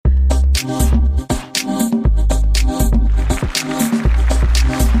Welcome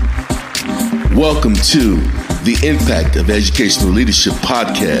to the Impact of Educational Leadership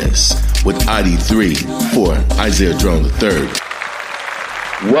podcast with ID3 for Isaiah Jerome III.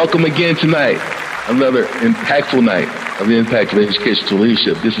 Welcome again tonight, another impactful night of the Impact of Educational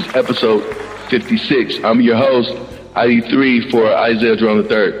Leadership. This is episode 56. I'm your host, ID3 for Isaiah Jerome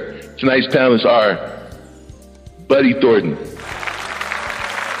III. Tonight's panelists are Buddy Thornton,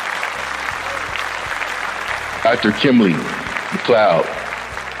 Dr. Kimberly McLeod,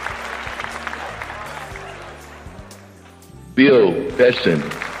 Bill Besson,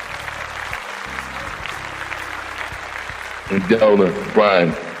 and Delna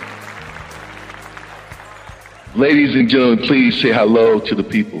Bryan. Ladies and gentlemen, please say hello to the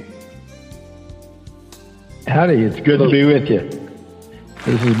people. Howdy, it's good to be with you.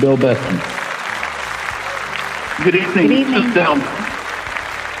 This is Bill Besson. Good evening. Good evening. Sit down.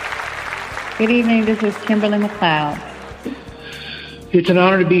 Good evening, this is Kimberly McLeod. It's an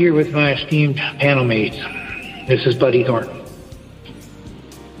honor to be here with my esteemed panel mates. This is Buddy Thornton.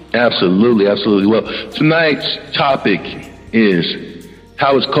 Absolutely, absolutely. Well, tonight's topic is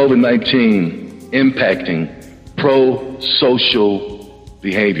how is COVID-19 impacting pro-social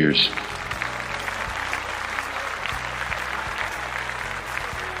behaviors?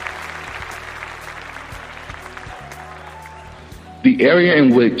 The area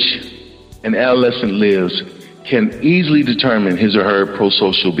in which an adolescent lives can easily determine his or her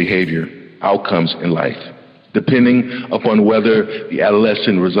pro-social behavior outcomes in life, depending upon whether the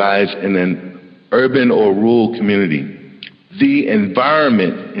adolescent resides in an urban or rural community. The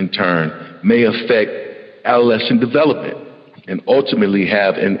environment, in turn, may affect adolescent development and ultimately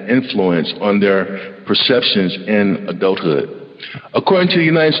have an influence on their perceptions in adulthood. According to the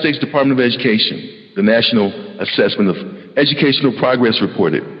United States Department of Education, the National Assessment of Educational Progress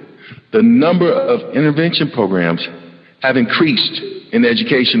reported the number of intervention programs have increased in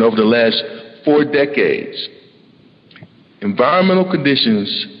education over the last 4 decades. Environmental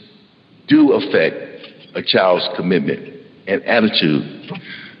conditions do affect a child's commitment and attitude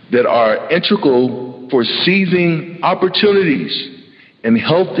that are integral for seizing opportunities and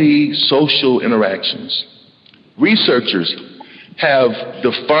healthy social interactions. Researchers have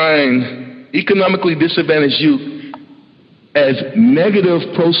defined economically disadvantaged youth as negative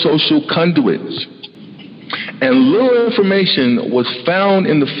pro-social conduits. And little information was found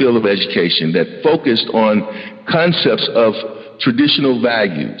in the field of education that focused on concepts of traditional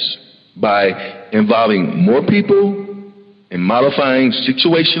values by involving more people and modifying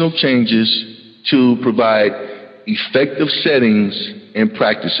situational changes to provide effective settings and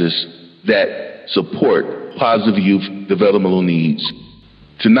practices that support positive youth developmental needs.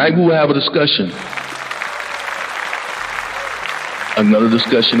 Tonight we will have a discussion, another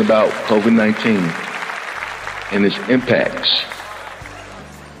discussion about COVID-19 and its impacts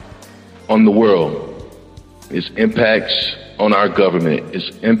on the world, its impacts on our government,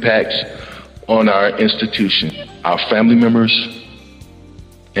 its impacts on our institution, our family members,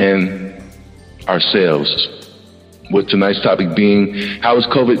 and ourselves. With tonight's topic being, how is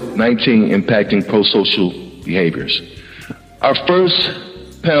COVID-19 impacting pro-social behaviors? Our first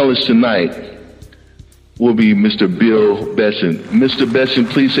panelist tonight will be Mr. Bill Besson. Mr. Besson,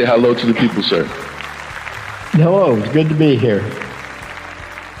 please say hello to the people, sir. Hello, it's good to be here.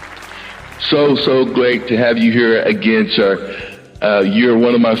 So great to have you here again, sir. You're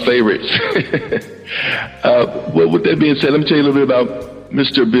one of my favorites. Well, with that being said, let me tell you a little bit about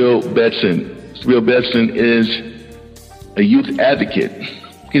Mr. Bill Besson. Mr. Bill Besson is a youth advocate.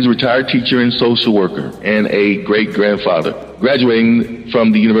 He's a retired teacher and social worker and a great-grandfather. Graduating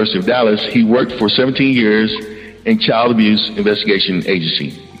from the University of Dallas, he worked for 17 years in Child Abuse Investigation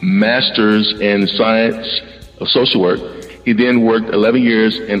Agency, Masters in Science of Social Work. He then worked 11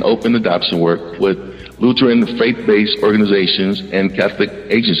 years in open adoption work with Lutheran faith-based organizations and Catholic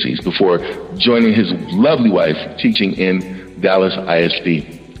agencies before joining his lovely wife teaching in Dallas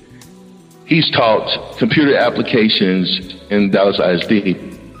ISD. He's taught computer applications in Dallas ISD.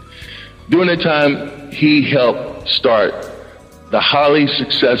 During that time, he helped start the highly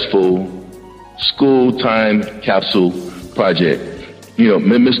successful School Time Capsule Project. You know,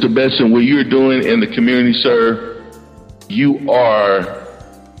 Mr. Besson, what you're doing in the community, sir, you are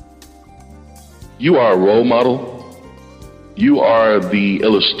a role model. You are the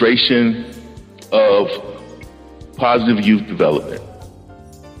illustration of positive youth development.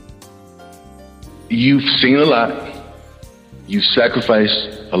 You've seen a lot. You've sacrificed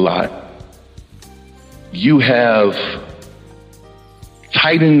a lot. You have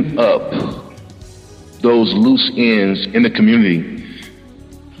tightened up those loose ends in the community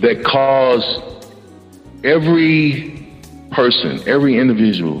that cause every person, every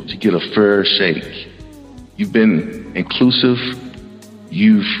individual to get a fair shake. You've been inclusive.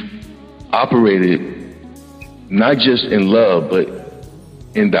 You've operated not just in love, but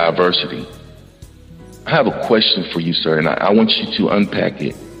in diversity. I have a question for you, sir, and I want you to unpack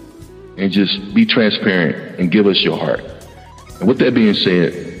it and just be transparent and give us your heart. And with that being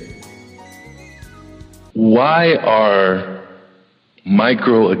said, why are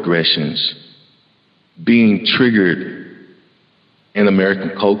microaggressions being triggered in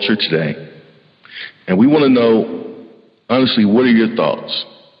American culture today? And we want to know, honestly, what are your thoughts?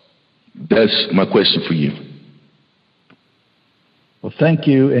 That's my question for you. Well, thank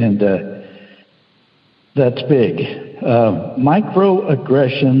you, and that's big.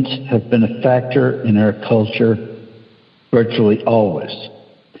 Microaggressions have been a factor in our culture virtually always.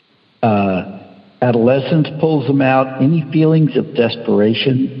 Adolescence pulls them out. Any feelings of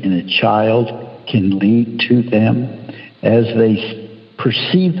desperation in a child can lead to them as they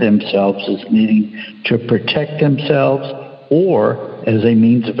perceive themselves as needing to protect themselves or as a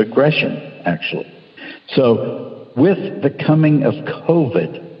means of aggression, actually. So with the coming of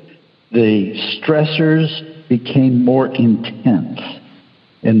COVID, the stressors became more intense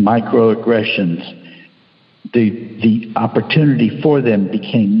in microaggressions. The opportunity for them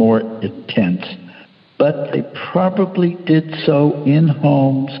became more intense, but they probably did so in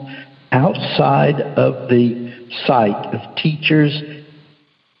homes outside of the sight of teachers in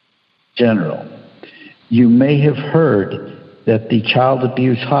general. You may have heard that the child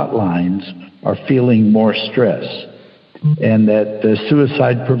abuse hotlines are feeling more stress and that the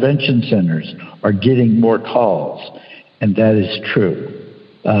suicide prevention centers are getting more calls, and that is true.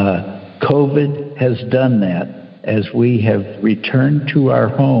 COVID has done that as we have returned to our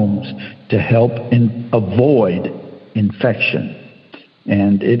homes to help avoid infection.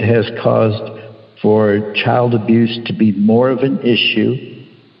 And it has caused for child abuse to be more of an issue.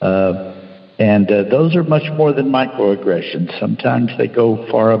 And those are much more than microaggressions. Sometimes they go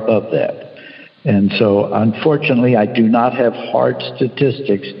far above that. And so, unfortunately, I do not have hard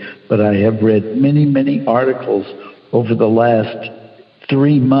statistics, but I have read many, many articles over the last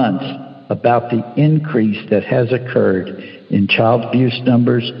 3 months about the increase that has occurred in child abuse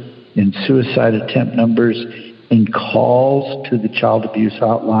numbers, in suicide attempt numbers, in calls to the child abuse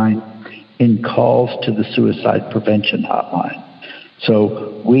hotline, in calls to the suicide prevention hotline.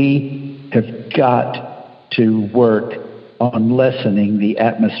 So we have got to work on lessening the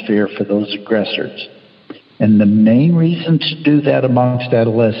atmosphere for those aggressors. And the main reason to do that amongst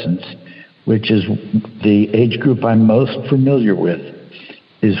adolescents, which is the age group I'm most familiar with,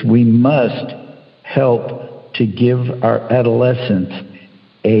 is we must help to give our adolescents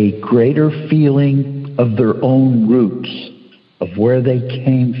a greater feeling of their own roots, of where they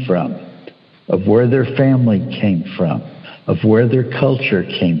came from, of where their family came from, of where their culture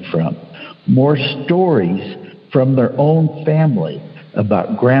came from. More stories from their own family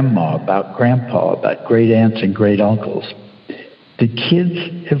about grandma, about grandpa, about great aunts and great uncles. The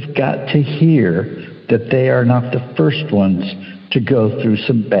kids have got to hear that they are not the first ones to go through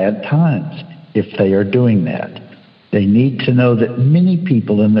some bad times if they are doing that. They need to know that many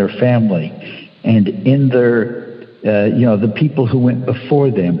people in their family and in their, the people who went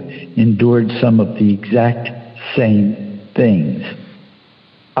before them endured some of the exact same things.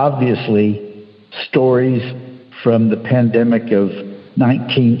 Obviously, stories from the pandemic of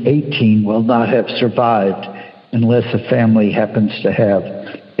 1918 will not have survived unless a family happens to have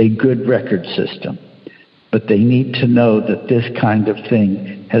a good record system. But they need to know that this kind of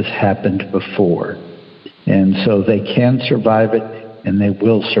thing has happened before. And so they can survive it, and they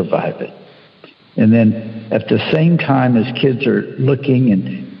will survive it. And then at the same time as kids are looking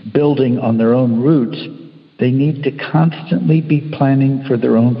and building on their own roots, they need to constantly be planning for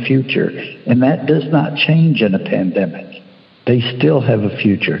their own future. And that does not change in a pandemic. They still have a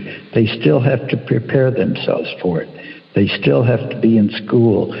future. They still have to prepare themselves for it. They still have to be in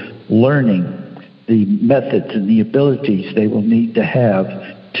school learning the methods and the abilities they will need to have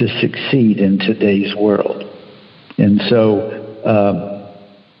to succeed in today's world. And so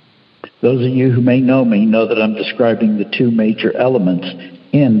those of you who may know me know that I'm describing the two major elements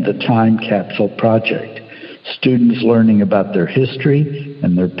in the Time Capsule Project. Students learning about their history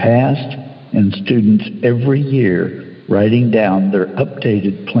and their past, and students every year writing down their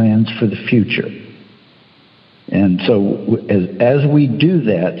updated plans for the future. And so as we do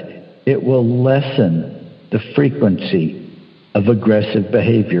that, it will lessen the frequency of aggressive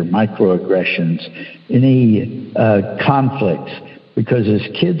behavior, microaggressions, any conflicts, because as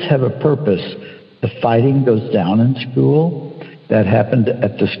kids have a purpose, the fighting goes down in school, That happened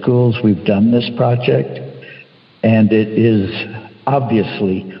at the schools we've done this project, and it is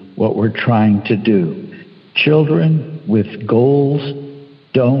obviously what we're trying to do. Children with goals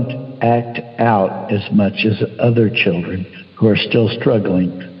don't act out as much as other children who are still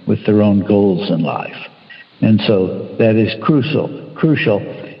struggling with their own goals in life. And so that is crucial,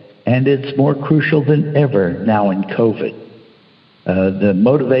 and it's more crucial than ever now in COVID. The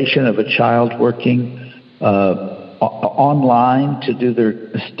motivation of a child working online to do their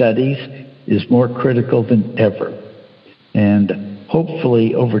studies is more critical than ever. And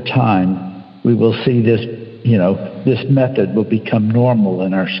hopefully over time, we will see this, this method will become normal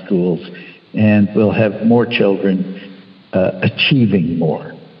in our schools, and we'll have more children achieving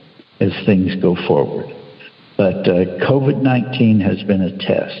more as things go forward. But COVID-19 has been a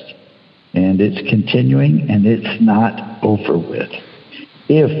test, and it's continuing, and it's not over with.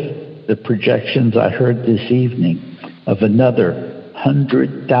 If the projections I heard this evening of another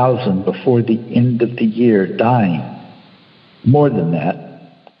 100,000 before the end of the year dying, more than that,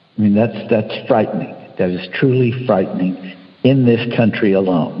 I mean, that's frightening. That is truly frightening in this country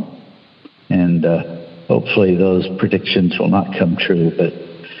alone. And hopefully those predictions will not come true, but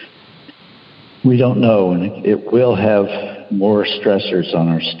we don't know, and it will have more stressors on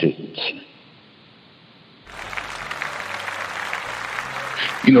our students.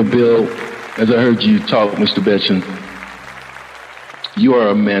 Bill, as I heard you talk, Mr. Betchen, you are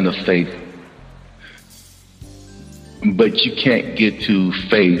a man of faith. But you can't get to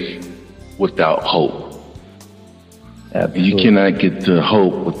faith without hope. Absolutely. You cannot get to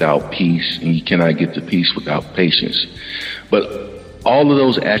hope without peace, and you cannot get to peace without patience. But all of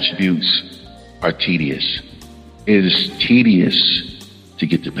those attributes are tedious. It is tedious to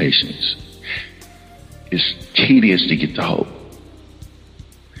get to patience. It's tedious to get to hope.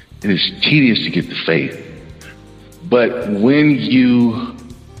 It is tedious to get to faith. But when you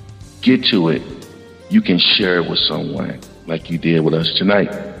get to it, you can share it with someone like you did with us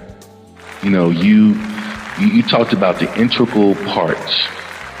tonight. You talked about the integral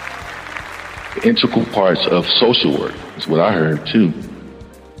parts of social work, is what I heard too.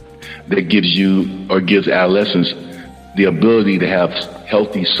 That gives adolescents the ability to have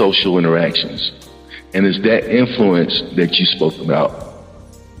healthy social interactions. And it's that influence that you spoke about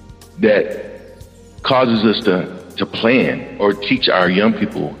that causes us to plan, or teach our young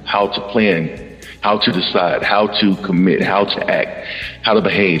people how to plan, how to decide, how to commit, how to act, how to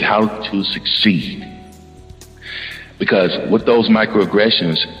behave, how to succeed. Because with those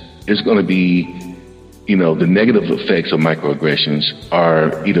microaggressions, it's going to be, the negative effects of microaggressions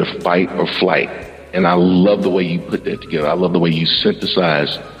are either fight or flight. And I love the way you put that together. I love the way you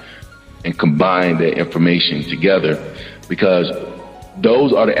synthesize and combine that information together, because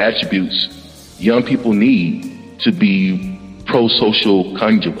those are the attributes young people need to be pro-social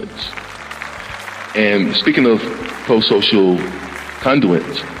conduits. And speaking of pro-social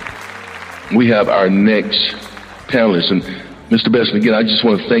conduits, we have our next panelist. And Mr. Betchen, again, I just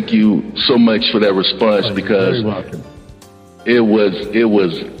want to thank you so much for that response, because it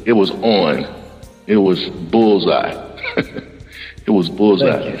was on. It was bullseye. It was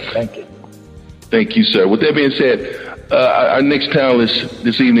bullseye. Thank you. Thank you, sir. With that being said, our next panelist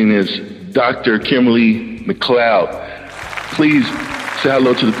this evening is Dr. Kimberly McLeod. Please say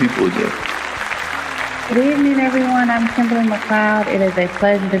hello to the people again. Good evening, everyone. I'm Kimberly McLeod. It is a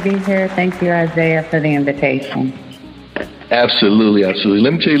pleasure to be here. Thank you, Isaiah, for the invitation. Absolutely.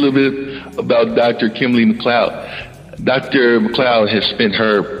 Let me tell you a little bit about Dr. Kimberly McLeod. Dr. McLeod has spent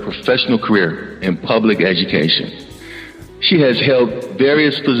her professional career in public education. She has held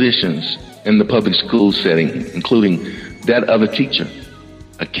various positions in the public school setting, including that of a teacher,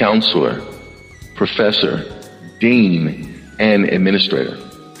 a counselor, professor, dean, and administrator.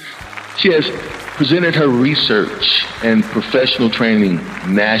 She has presented her research and professional training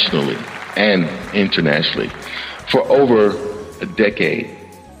nationally and internationally for over a decade.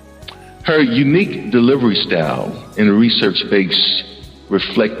 Her unique delivery style and research-based,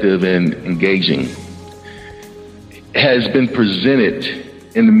 reflective, and engaging has been presented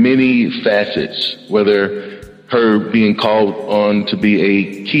in many facets, whether her being called on to be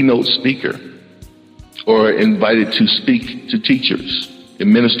a keynote speaker or invited to speak to teachers,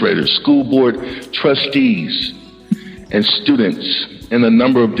 administrators, school board trustees, and students in a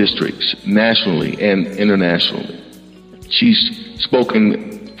number of districts, nationally and internationally. She's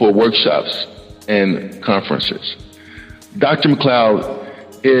spoken for workshops and conferences. Dr. McLeod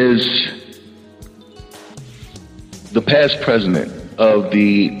is the past president of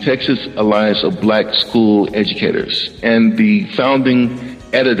the Texas Alliance of Black School Educators and the founding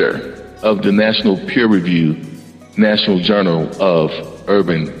editor of the national peer review National Journal of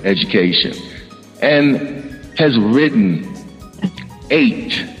Urban Education, and has written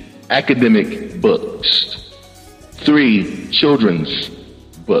 8 academic books, 3 children's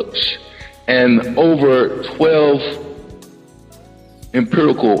books, and over 12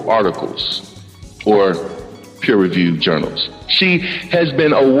 empirical articles or peer-reviewed journals. She has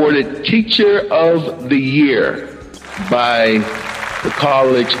been awarded Teacher of the Year by the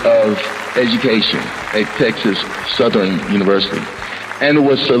College of Education at Texas Southern University, and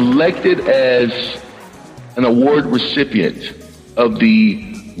was selected as an award recipient of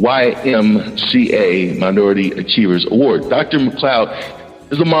the YMCA Minority Achievers Award. Dr.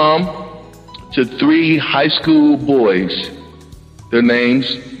 McLeod is a mom to 3 high school boys. Their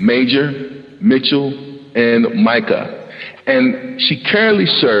names, Major, Mitchell, and Micah. And she currently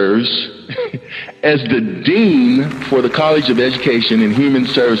serves as the Dean for the College of Education and Human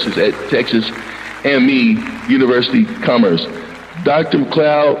Services at Texas A&M University Commerce. Dr.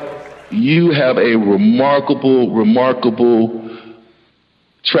 McLeod, you have a remarkable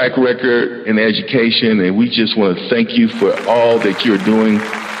track record in education, and we just want to thank you for all that you're doing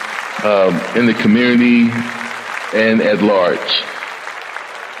in the community and at large.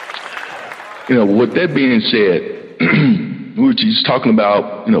 With that being said, we were just talking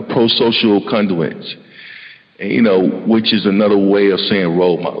about, pro-social conduits, which is another way of saying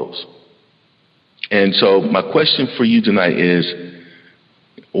role models. And so my question for you tonight is,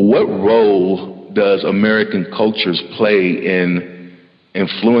 what role does American cultures play in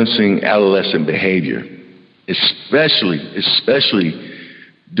influencing adolescent behavior, especially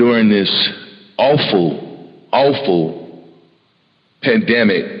during this awful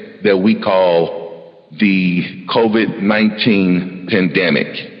pandemic that we call the COVID-19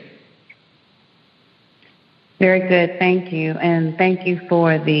 pandemic? Very good. Thank you. And thank you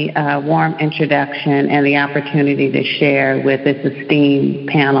for the warm introduction and the opportunity to share with this esteemed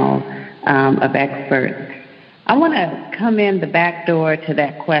panel of experts. I want to come in the back door to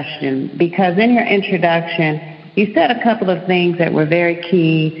that question, because in your introduction, you said a couple of things that were very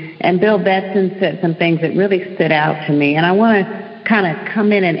key, and Bill Betson said some things that really stood out to me. And I want to kind of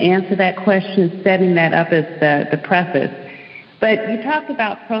come in and answer that question, setting that up as the preface. But you talked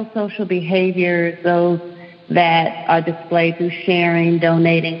about pro-social behaviors, those that are displayed through sharing,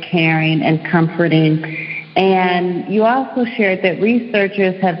 donating, caring, and comforting. And you also shared that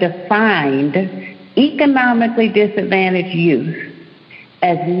researchers have defined economically disadvantaged youth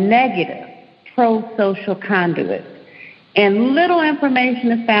as negative pro-social conduits. And little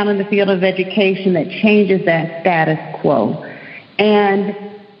information is found in the field of education that changes that status quo. And,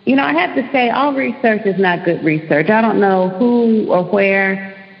 I have to say, all research is not good research. I don't know who or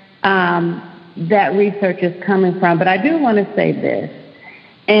where that research is coming from, but I do want to say this.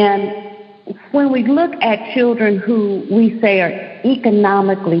 And when we look at children who we say are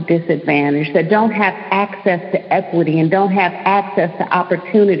economically disadvantaged, that don't have access to equity and don't have access to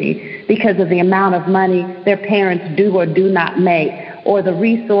opportunity because of the amount of money their parents do or do not make, or the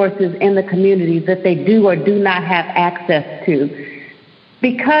resources in the communities that they do or do not have access to,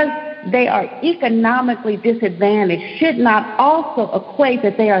 because they are economically disadvantaged, should not also equate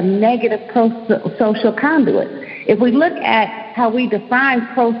that they are negative pro-social conduits. If we look at how we define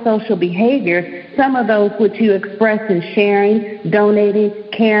pro-social behavior, some of those which you express in sharing, donating,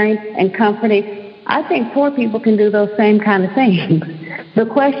 caring, and comforting, I think poor people can do those same kind of things. The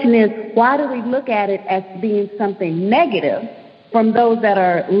question is, why do we look at it as being something negative from those that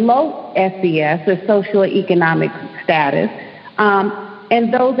are low SES or socioeconomic status,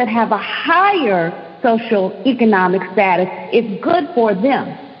 and those that have a higher socioeconomic status? It's good for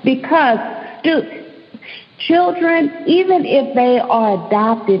them, because children, even if they are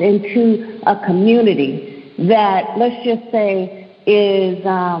adopted into a community that, let's just say, is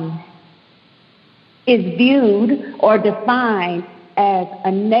viewed or defined as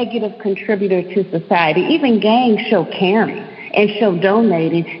a negative contributor to society, even gangs show caring and show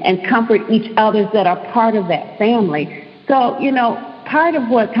donating and comfort each other that are part of that family. So, part of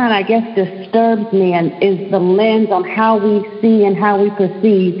what kind of, I guess, disturbs me is the lens on how we see and how we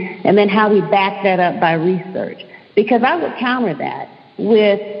perceive, and then how we back that up by research. Because I would counter that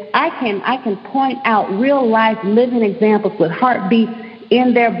with, I can point out real life living examples with heartbeats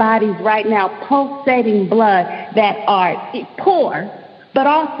in their bodies right now, pulsating blood, that are poor but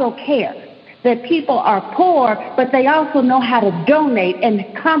also care. That people are poor, but they also know how to donate and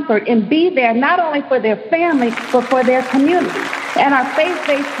comfort and be there not only for their family, but for their community. And our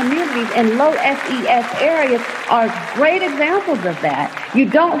faith-based communities in low SES areas are great examples of that. You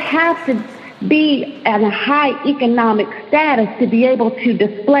don't have to be at a high economic status to be able to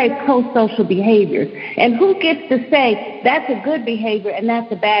display pro-social behaviors? And who gets to say that's a good behavior and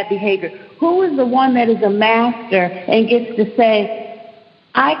that's a bad behavior? Who is the one that is a master and gets to say,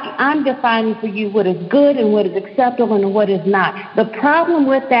 I'm defining for you what is good and what is acceptable and what is not? The problem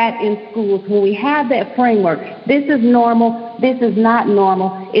with that in schools, when we have that framework, this is normal, this is not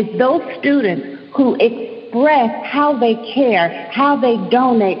normal, is those students who express how they care, how they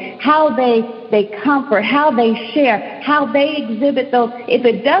donate, how they comfort, how they share, how they exhibit those. If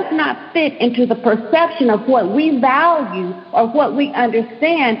it does not fit into the perception of what we value or what we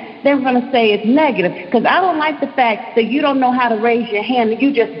understand, then we're going to say it's negative. Because I don't like the fact that you don't know how to raise your hand and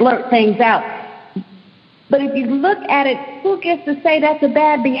you just blurt things out. But if you look at it, who gets to say that's a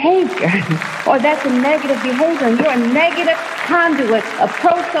bad behavior or that's a negative behavior? And you're a negative conduit of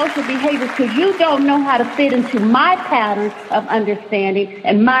pro-social behavior because you don't know how to fit into my pattern of understanding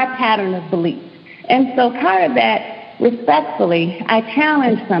and my pattern of belief. And so part of that, respectfully, I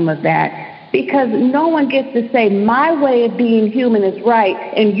challenge some of that because no one gets to say my way of being human is right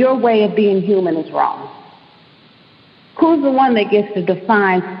and your way of being human is wrong. Who's the one that gets to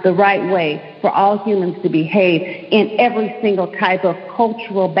define the right way for all humans to behave in every single type of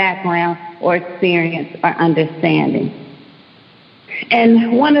cultural background or experience or understanding?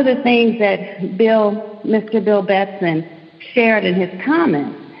 And one of the things that Mr. Bill Betson shared in his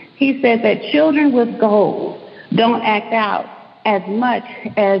comments, he said that children with goals don't act out as much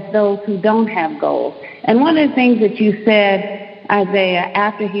as those who don't have goals. And one of the things that you said, Isaiah,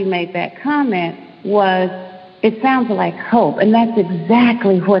 after he made that comment was, it sounds like hope, and that's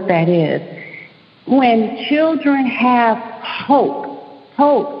exactly what that is. When children have hope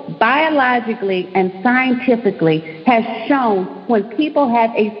biologically and scientifically has shown when people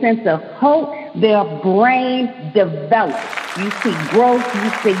have a sense of hope, their brain develops. You see growth, you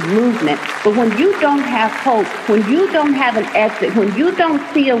see movement. But when you don't have hope, when you don't have an exit, when you don't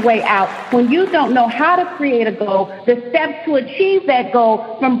see a way out, when you don't know how to create a goal, the steps to achieve that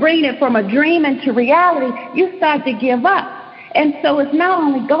goal, from bringing it from a dream into reality, you start to give up. And so it's not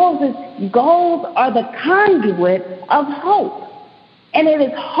only goals, it's goals are the conduit of hope. And it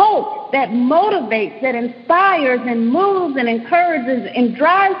is hope that motivates, that inspires and moves and encourages and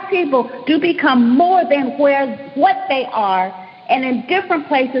drives people to become more than what they are and in different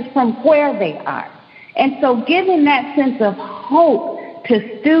places from where they are. And so giving that sense of hope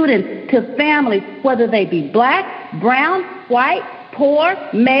to students, to families, whether they be black, brown, white, poor,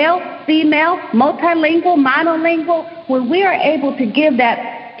 male, female, multilingual, monolingual, when we are able to give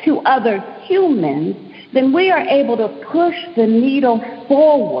that to other humans, then we are able to push the needle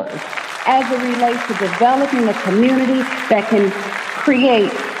forward as it relates to developing a community that can create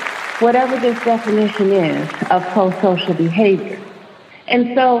whatever this definition is of pro-social behavior.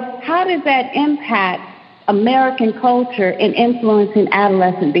 And so how does that impact American culture in influencing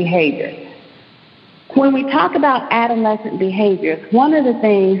adolescent behavior? When we talk about adolescent behaviors, one of the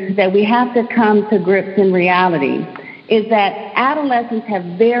things that we have to come to grips in reality is that adolescents have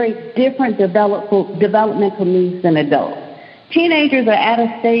very different developmental needs than adults. Teenagers are at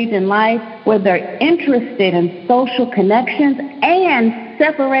a stage in life where they're interested in social connections and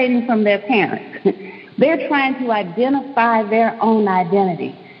separating from their parents. They're trying to identify their own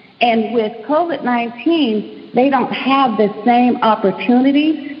identity. And with COVID-19, they don't have the same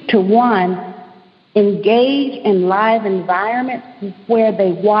opportunity to, one, engage in live environments where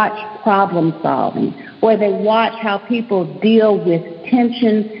they watch problem solving, where they watch how people deal with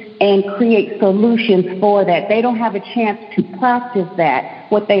tension and create solutions for that. They don't have a chance to practice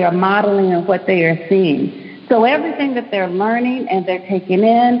that, what they are modeling and what they are seeing. So everything that they're learning and they're taking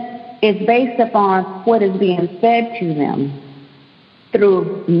in is based upon what is being fed to them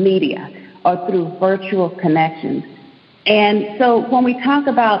through media or through virtual connections. And so when we talk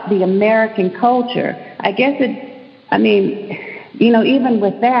about the American culture, I guess even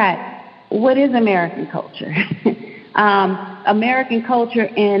with that, what is American culture? American culture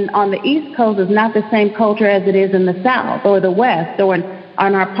on the East Coast is not the same culture as it is in the South or the West or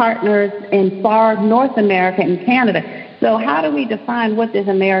on our partners in far North America and Canada. So how do we define what this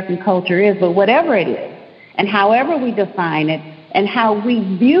American culture is? But whatever it is, and however we define it, and how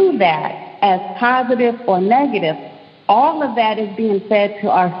we view that as positive or negative, all of that is being fed to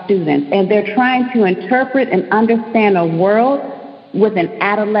our students, and they're trying to interpret and understand a world with an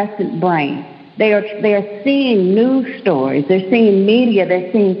adolescent brain. They are seeing news stories, they're seeing media,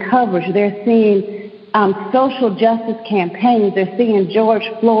 they're seeing coverage, they're seeing social justice campaigns, they're seeing George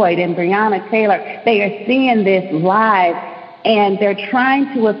Floyd and Breonna Taylor. They are seeing this live, and they're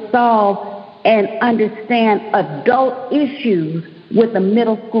trying to solve and understand adult issues with a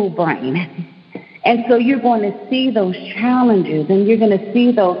middle school brain. And so you're going to see those challenges and you're going to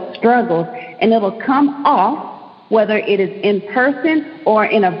see those struggles, and it'll come off, whether it is in person or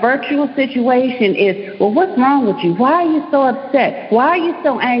in a virtual situation, is, well, what's wrong with you? Why are you so upset? Why are you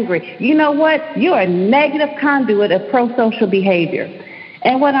so angry? You know what? You're a negative conduit of pro-social behavior.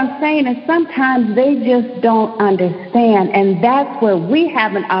 And what I'm saying is sometimes they just don't understand, and that's where we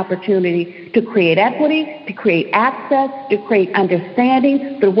have an opportunity to create equity, to create access, to create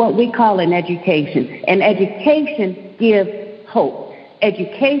understanding through what we call an education. And education gives hope.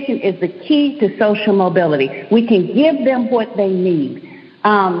 Education is the key to social mobility. We can give them what they need.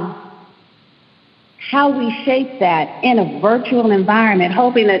 How we shape that in a virtual environment,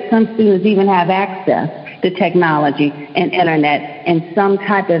 hoping that some students even have access to technology and internet and some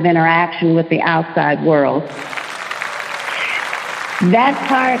type of interaction with the outside world. That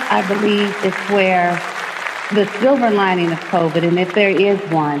part, I believe, is where the silver lining of COVID, and if there is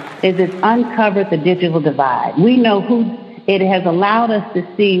one, is it's uncovered the digital divide. We know who it has allowed us to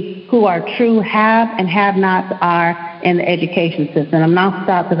see who our true have and have-nots are in the education system. I'm not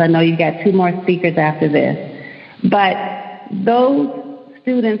stopped because I know you've got 2 more speakers after this. But those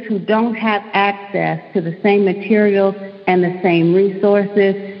students who don't have access to the same materials and the same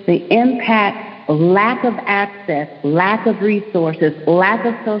resources, the impact of lack of access, lack of resources, lack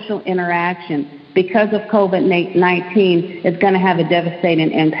of social interaction because of COVID-19 is going to have a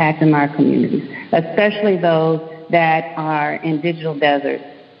devastating impact in our communities, especially those that are in digital deserts.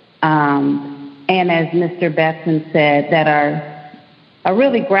 And as Mr. Betson said, that are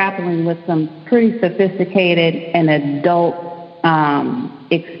really grappling with some pretty sophisticated and adult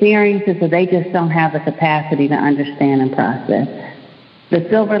experiences, so they just don't have the capacity to understand and process. The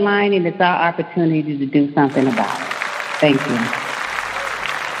silver lining is our opportunity to do something about it. Thank you.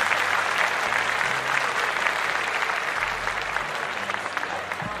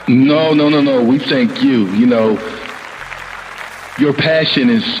 No. We thank you. You know, your passion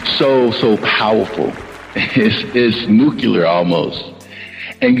is so powerful. It's nuclear almost.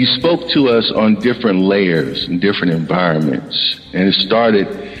 And you spoke to us on different layers and different environments. And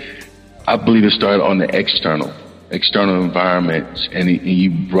I believe it started on the external environments. And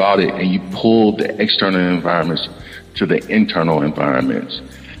you brought it and you pulled the external environments to the internal environments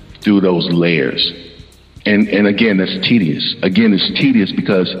through those layers. And again, that's tedious. Again, it's tedious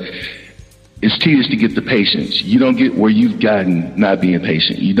because it's tedious to get the patience. You don't get where you've gotten not being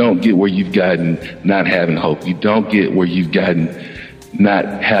patient. You don't get where you've gotten not having hope. You don't get where you've gotten not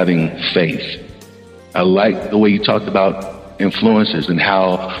having faith. I like the way you talked about influences and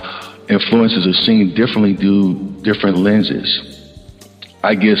how influences are seen differently through different lenses.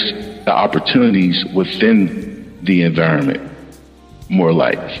 I guess the opportunities within the environment, more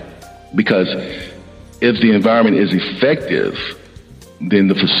like. Because if the environment is effective, then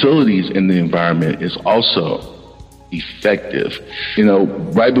the facilities in the environment is also effective. You know,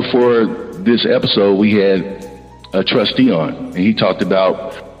 right before this episode, we had a trustee on, and he talked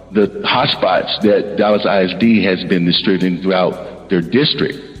about the hotspots that Dallas ISD has been distributing throughout their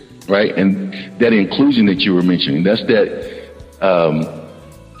district, right? And that inclusion that you were mentioning, that's that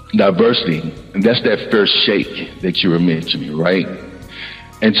diversity, and that's that fair shake that you were mentioning, right?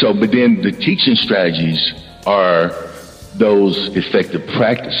 And so, but then the teaching strategies are those effective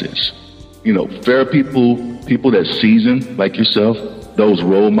practices. You know, fair people that season like yourself, those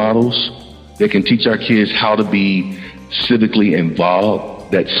role models that can teach our kids how to be civically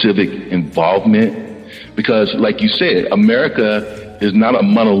involved, that civic involvement. Because like you said, America is not a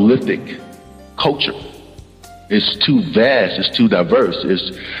monolithic culture. It's too vast, it's too diverse.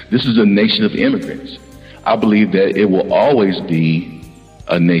 This is a nation of immigrants. I believe that it will always be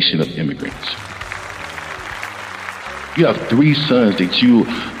a nation of immigrants. You have 3 sons that you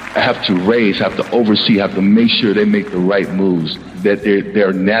have to raise, have to oversee, have to make sure they make the right moves, that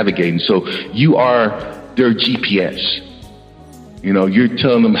they're navigating. So you are their GPS. You know, you're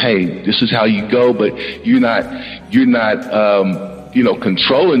telling them, hey, this is how you go, but you're not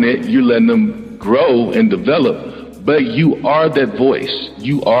controlling it. You're letting them grow and develop, but you are that voice.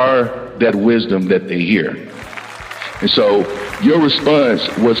 You are that wisdom that they hear. And so your response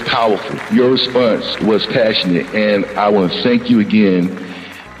was powerful. Your response was passionate. And I want to thank you again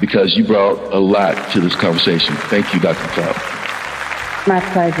because you brought a lot to this conversation. Thank you, Dr. Cloud. My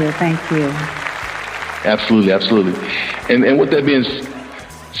pleasure. Thank you. Absolutely, absolutely. And with that being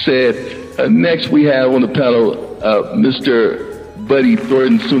said, next we have on the panel Mr. Buddy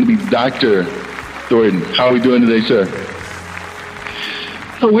Thornton, soon to be Dr. Thornton. How are we doing today, sir?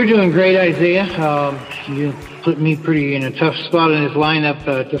 Oh, we're doing great, Isaiah. You put me pretty in a tough spot in this lineup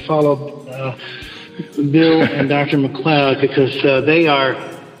to follow Bill and Dr. McLeod, because they are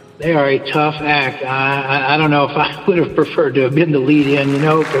a tough act. I don't know if I would have preferred to have been the lead-in,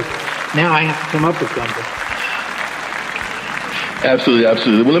 because now I have to come up with something.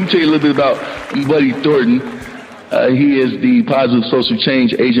 Absolutely. Well, let me tell you a little bit about Buddy Thornton. He is the Positive Social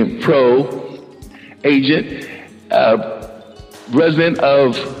Change Agent Pro agent, resident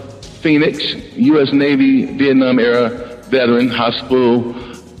of Phoenix, U.S. Navy Vietnam-era veteran, hospital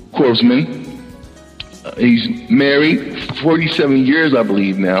corpsman. He's married 47 years, I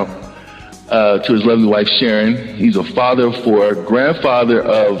believe now, to his lovely wife, Sharon. He's a father of 4, grandfather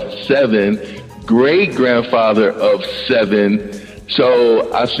of 7, great-grandfather of 7.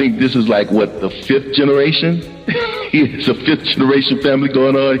 So I think this is like, the 5th generation? It's a 5th generation family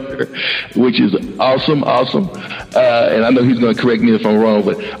going on here, which is awesome. And I know he's going to correct me if I'm wrong,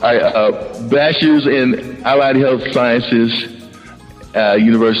 but all right, bachelor's in Allied Health Sciences,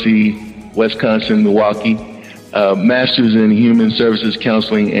 University, Wisconsin, Milwaukee, master's in Human Services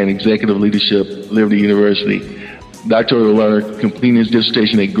Counseling and Executive Leadership, Liberty University. Doctoral learner, completing his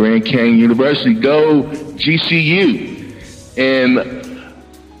dissertation at Grand Canyon University. Go GCU! And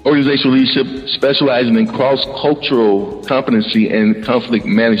organizational leadership, specializing in cross-cultural competency and conflict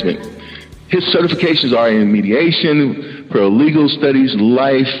management. His certifications are in mediation, paralegal studies,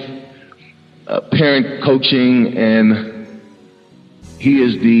 life, parent coaching, and he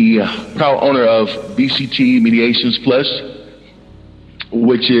is the proud owner of BCT Mediations Plus,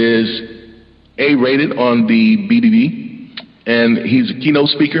 which is A-rated on the BDD, and he's a keynote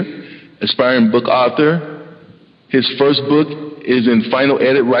speaker, aspiring book author. His first book is in final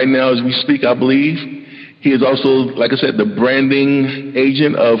edit right now as we speak, I believe. He is also, like I said, the branding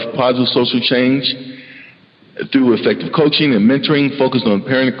agent of Positive Social Change through effective coaching and mentoring, focused on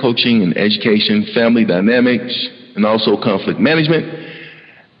parent coaching and education, family dynamics, and also conflict management.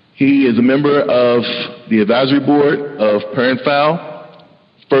 He is a member of the advisory board of Parent File,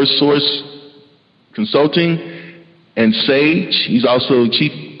 First Source Consulting, and SAGE. He's also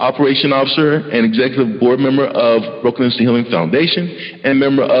Chief Operation Officer and Executive Board Member of Brokenness to Healing Foundation and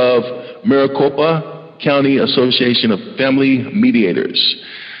member of Maricopa County Association of Family Mediators.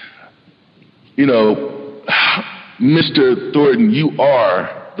 Mr. Thornton, you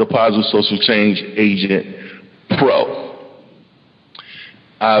are the Positive Social Change Agent Pro.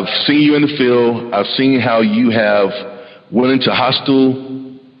 I've seen you in the field. I've seen how you have went into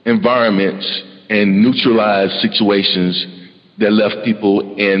hostile environments and neutralized situations that left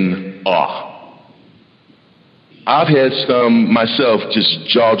people in awe. I've had some myself, just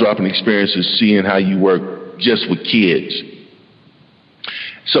jaw-dropping experiences seeing how you work just with kids.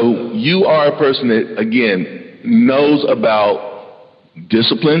 So you are a person that, again, knows about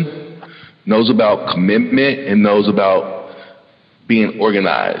discipline, knows about commitment, and knows about being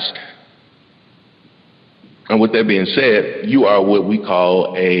organized. And with that being said, you are what we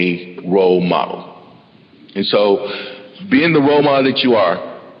call a role model. And so being the role model that you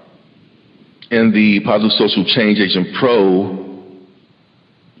are and the Positive Social Change Agent Pro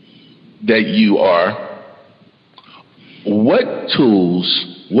that you are, what tools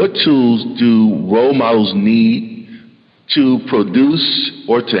do role models need to produce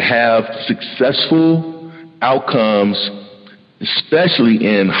or to have successful outcomes, especially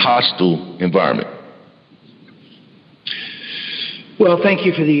in hostile environment? Well, thank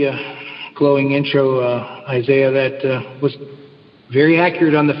you for the glowing intro, Isaiah. That was very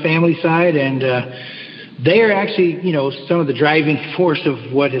accurate on the family side, and they are actually, some of the driving force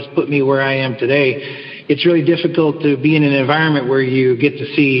of what has put me where I am today. It's really difficult to be in an environment where you get to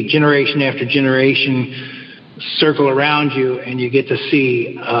see generation after generation circle around you, and you get to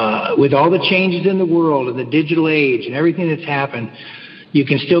see, with all the changes in the world and the digital age and everything that's happened, you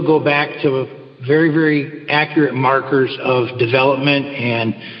can still go back to very, very accurate markers of development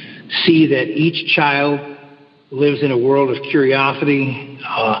and see that each child lives in a world of curiosity.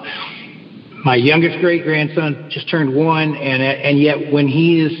 My youngest great-grandson just turned 1, and yet when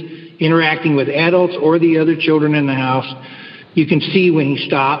he is interacting with adults or the other children in the house, you can see when he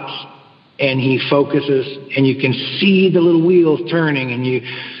stops and he focuses, and you can see the little wheels turning, and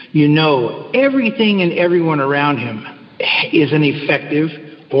you know everything and everyone around him is an effective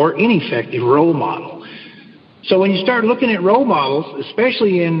or ineffective role model. So when you start looking at role models,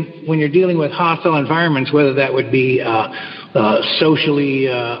 especially when you're dealing with hostile environments, whether that would be socially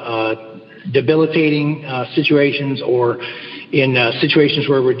debilitating situations or in situations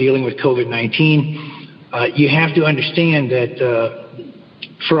where we're dealing with COVID-19, you have to understand that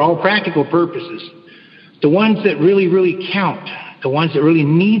for all practical purposes, the ones that really, really count, the ones that really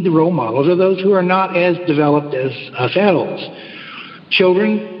need the role models, are those who are not as developed as us adults.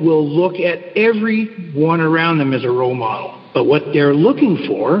 Children will look at everyone around them as a role model. But what they're looking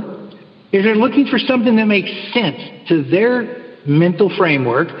for is they're looking for something that makes sense to their mental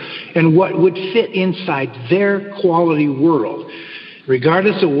framework and what would fit inside their quality world.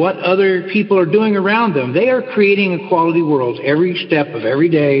 Regardless of what other people are doing around them, they are creating a quality world every step of every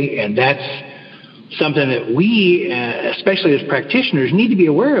day, and that's something that we, especially as practitioners, need to be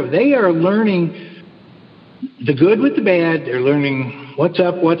aware of. They are learning the good with the bad. They're learning what's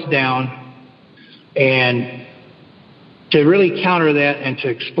up, what's down, and to really counter that and to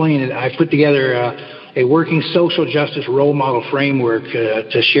explain it, I put together a working social justice role model framework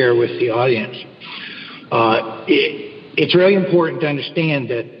to share with the audience. It's really important to understand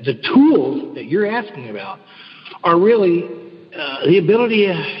that the tools that you're asking about are really the ability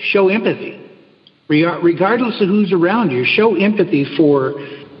to show empathy. Regardless of who's around you, show empathy for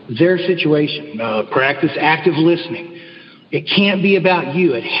their situation. Practice active listening. It can't be about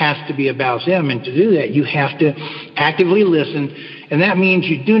you. It has to be about them. And to do that, you have to actively listen. And that means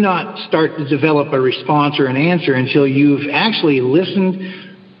you do not start to develop a response or an answer until you've actually listened,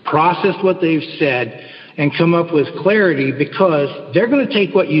 processed what they've said, and come up with clarity, because they're going to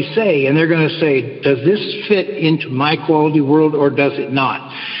take what you say and they're going to say, does this fit into my quality world or does it not?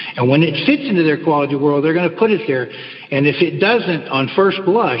 And when it fits into their quality world, they're going to put it there. And if it doesn't, on first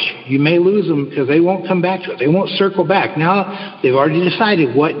blush, you may lose them because they won't come back to it. They won't circle back. Now they've already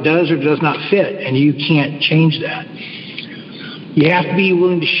decided what does or does not fit, and you can't change that. You have to be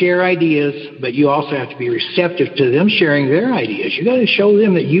willing to share ideas, but you also have to be receptive to them sharing their ideas. You got to show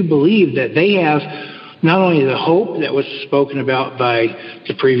them that you believe that they have not only the hope that was spoken about by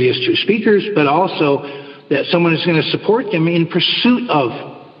the previous two speakers, but also that someone is going to support them in pursuit of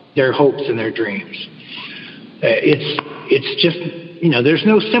their hopes and their dreams. It's just, there's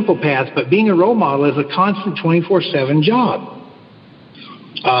no simple path, but being a role model is a constant 24/7 job.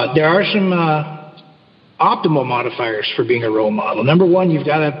 There are some optimal modifiers for being a role model. Number one, you've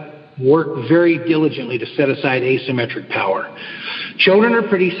got to work very diligently to set aside asymmetric power. Children are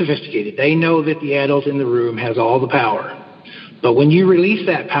pretty sophisticated. They know that the adult in the room has all the power. But when you release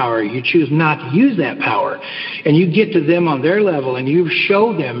that power, you choose not to use that power, and you get to them on their level, and you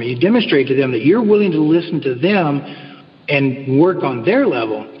show them, and you demonstrate to them that you're willing to listen to them and work on their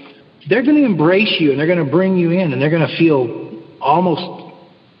level, they're going to embrace you, and they're going to bring you in, and they're going to feel almost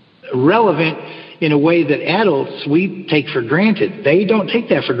relevant in a way that adults we take for granted. They don't take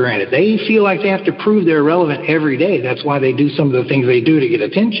that for granted. They feel like they have to prove they're relevant every day. That's why they do some of the things they do to get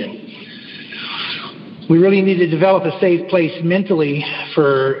attention. We really need to develop a safe place mentally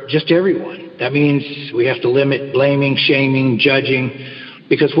for just everyone. That means we have to limit blaming, shaming, judging,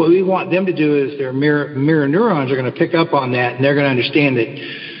 because what we want them to do is their mirror neurons are going to pick up on that, and they're going to understand that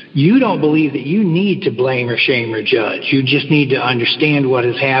you don't believe that you need to blame or shame or judge. You just need to understand what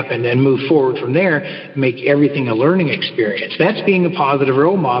has happened and move forward from there, make everything a learning experience. That's being a positive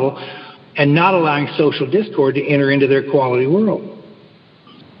role model and not allowing social discord to enter into their quality world.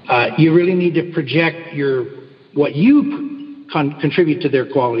 You really need to project what you contribute to their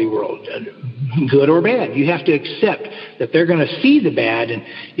quality world, good or bad. You have to accept that they're going to see the bad, and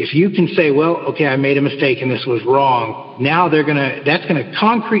if you can say, well, okay, I made a mistake and this was wrong, now that's going to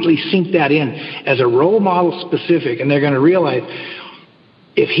concretely sink that in as a role model specific, and they're going to realize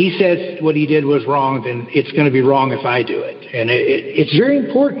if he says what he did was wrong, then it's going to be wrong if I do it. And it's very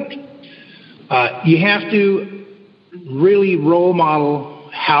important. You have to really role model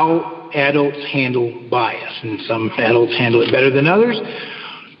how adults handle bias, and some adults handle it better than others.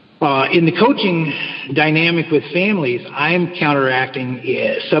 In the coaching dynamic with families, I'm counteracting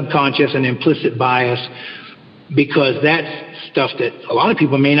subconscious and implicit bias, because that's stuff that a lot of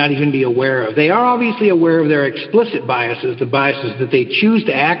people may not even be aware of. They are obviously aware of their explicit biases, the biases that they choose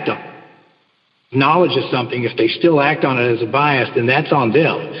to act on. Knowledge of something, if they still act on it as a bias, then that's on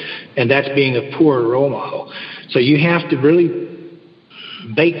them, and that's being a poor role model. So you have to really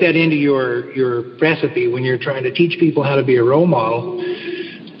bake that into your recipe when you're trying to teach people how to be a role model.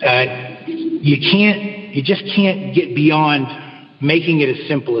 You just can't get beyond making it as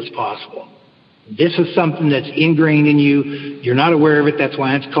simple as possible. This is something that's ingrained in you. You're not aware of it. That's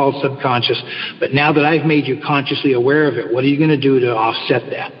why it's called subconscious. But now that I've made you consciously aware of it, what are you going to do to offset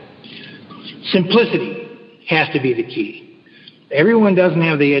that? Simplicity has to be the key. Everyone doesn't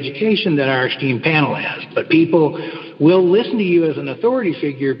have the education that our esteemed panel has, but people will listen to you as an authority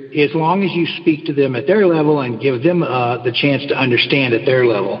figure as long as you speak to them at their level and give them the chance to understand at their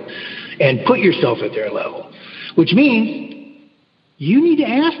level and put yourself at their level, which means you need to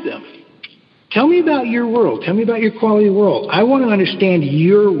ask them, tell me about your world. Tell me about your quality world. I want to understand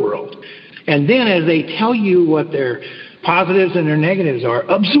your world. And then as they tell you what their positives and their negatives are.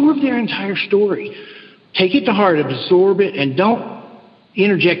 Absorb their entire story. Take it to heart, absorb it, and don't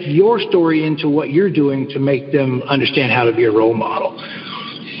interject your story into what you're doing to make them understand how to be a role model.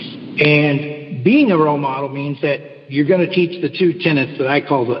 And being a role model means that you're going to teach the two tenets that I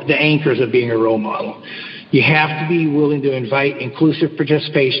call the anchors of being a role model. You have to be willing to invite inclusive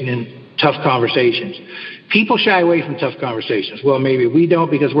participation in tough conversations. People shy away from tough conversations. Well, maybe we don't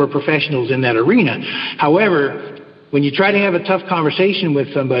because we're professionals in that arena. However, when you try to have a tough conversation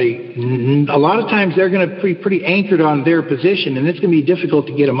with somebody, a lot of times they're going to be pretty anchored on their position, and it's going to be difficult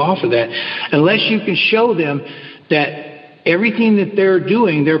to get them off of that unless you can show them that everything that they're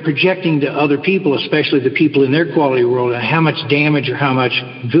doing, they're projecting to other people, especially the people in their quality world, and how much damage or how much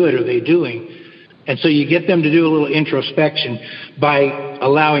good are they doing. And so you get them to do a little introspection by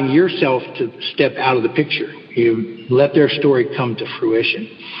allowing yourself to step out of the picture. You let their story come to fruition.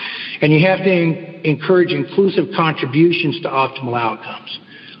 And you have to encourage inclusive contributions to optimal outcomes.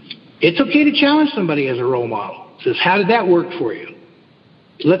 It's okay to challenge somebody as a role model. It says, how did that work for you?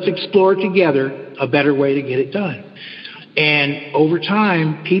 Let's explore together a better way to get it done. And over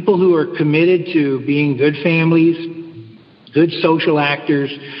time, people who are committed to being good families, good social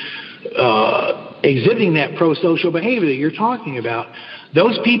actors, exhibiting that pro-social behavior that you're talking about,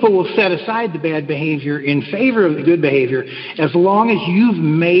 those people will set aside the bad behavior in favor of the good behavior as long as you've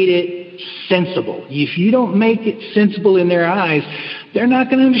made it sensible. If you don't make it sensible in their eyes, they're not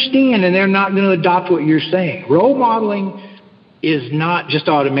going to understand and they're not going to adopt what you're saying. Role modeling is not just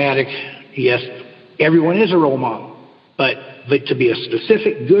automatic. Yes, everyone is a role model. But to be a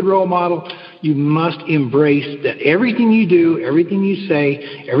specific good role model, you must embrace that everything you do, everything you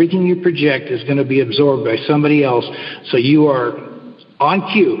say, everything you project is going to be absorbed by somebody else. So you are on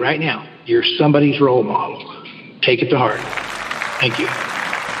cue right now. You're somebody's role model. Take it to heart. Thank you.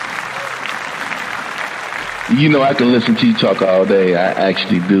 You know, I can listen to you talk all day. I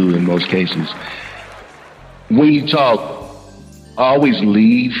actually do in most cases. When you talk, I always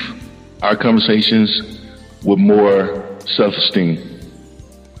leave our conversations with more self-esteem.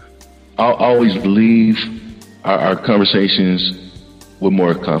 I'll always leave our conversations with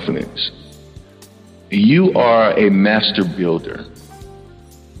more confidence. You are a master builder.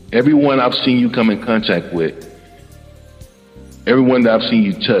 Everyone I've seen you come in contact with, everyone that I've seen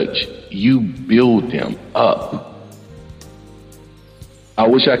you touch, you build them up. I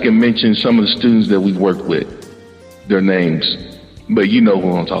wish I could mention some of the students that we work with, their names, but you know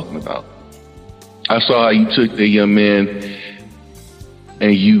who I'm talking about. I saw how you took the young man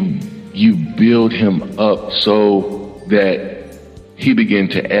and you build him up so that he began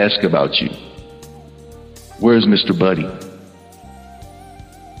to ask about you. Where's Mr. Buddy?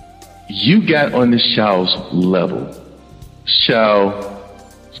 You got on this child's level. This child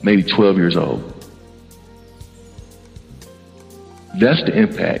is maybe 12 years old. That's the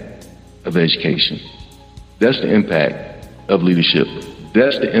impact of education. That's the impact of leadership.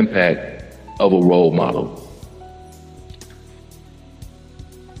 That's the impact of a role model.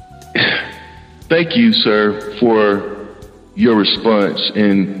 Thank you, sir, for your response.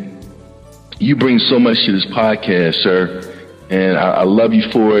 And you bring so much to this podcast, sir. And I love you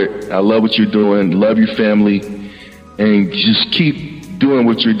for it. I love what you're doing. Love your family. And just keep doing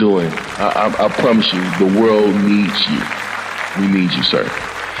what you're doing. I promise you, the world needs you. We need you, sir.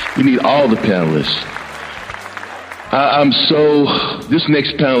 We need all the panelists. This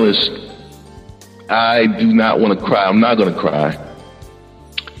next panelist, I do not want to cry. I'm not going to cry.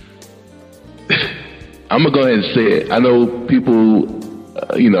 I'm going to go ahead and say it. I know people,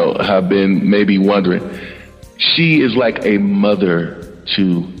 have been maybe wondering. She is like a mother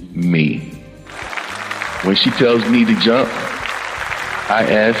to me. When she tells me to jump, I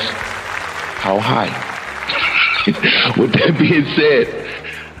ask, how high? With that being said,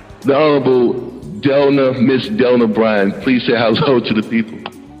 the Honorable Miss Delna Bryan, please say hello to the people.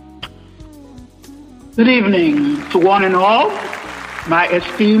 Good evening to one and all, my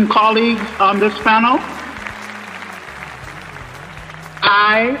esteemed colleagues on this panel.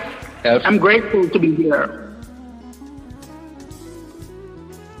 I am grateful to be here.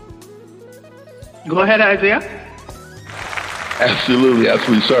 Go ahead, Isaiah. Absolutely.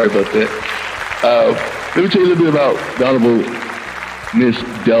 Sorry about that. Let me tell you a little bit about the Honorable Miss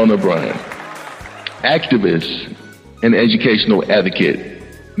Delna Bryan. Activist and educational advocate,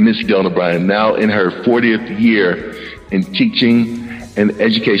 Miss Delna Bryan, now in her 40th year in teaching and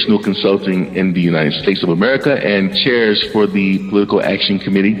educational consulting in the United States of America, and chairs for the Political Action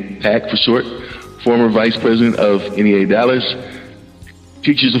Committee, PAC for short, former Vice President of NEA Dallas,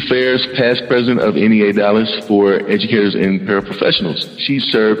 Teachers Affairs, past President of NEA Dallas for Educators and Paraprofessionals. She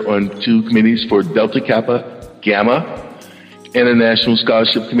served on 2 committees for Delta Kappa Gamma International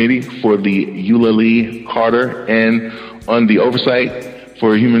Scholarship Committee for the Eulalie Carter, and on the Oversight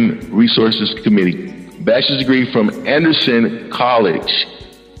for Human Resources Committee. Bachelor's degree from Anderson College.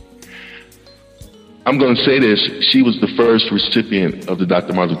 I'm going to say this, she was the first recipient of the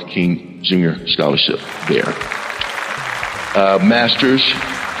Dr. Martin Luther King Jr. Scholarship there. Master's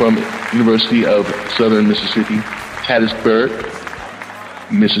from University of Southern Mississippi, Hattiesburg,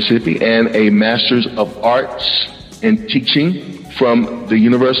 Mississippi, and a Master's of Arts in Teaching from the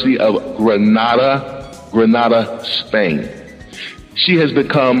University of Granada, Spain. She has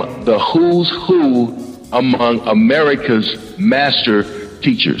become the who's who among America's master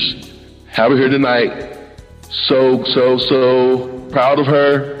teachers. Have her here tonight. So proud of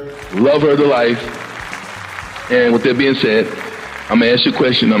her. Love her to life. And with that being said, I'm going to ask you a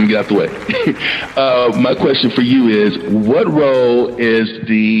question. I'm going to get out the way. My question for you is, what role is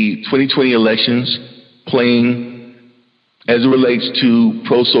the 2020 elections playing as it relates to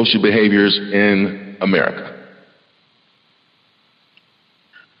pro-social behaviors in America?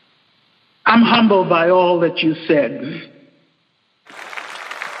 I'm humbled by all that you said.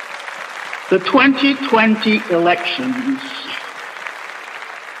 The 2020 elections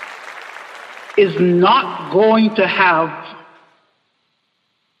is not going to have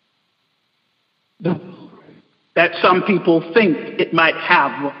that some people think it might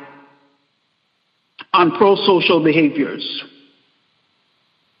have on pro-social behaviors.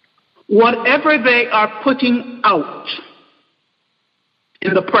 Whatever they are putting out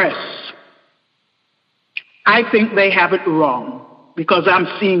in the press, I think they have it wrong, because I'm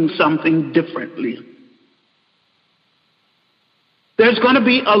seeing something differently. There's going to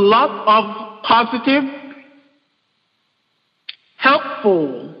be a lot of positive,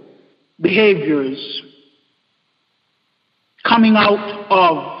 helpful behaviors coming out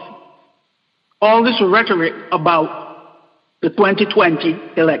of all this rhetoric about the 2020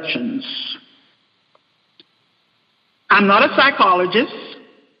 elections. I'm not a psychologist.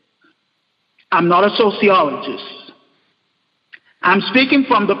 I'm not a sociologist. I'm speaking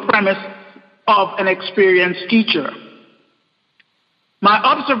from the premise of an experienced teacher. My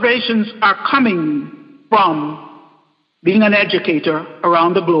observations are coming from being an educator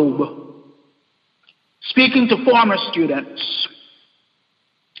around the globe, speaking to former students.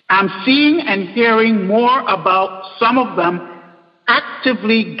 I'm seeing and hearing more about some of them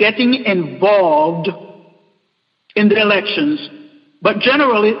actively getting involved in the elections, but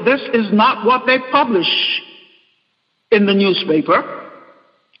generally this is not what they publish in the newspaper,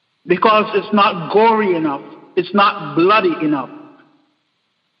 because it's not gory enough, it's not bloody enough.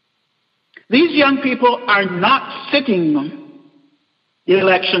 These young people are not sitting the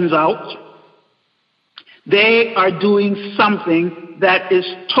elections out. They are doing something that is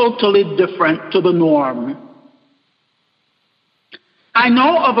totally different to the norm. I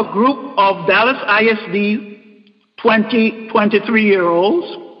know of a group of Dallas ISD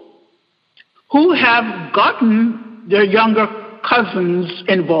 23-year-olds who have gotten their younger cousins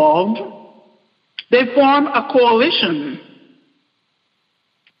involved. They formed a coalition,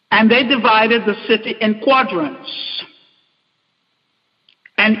 and they divided the city in quadrants.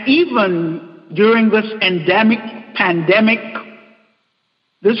 And even during this pandemic,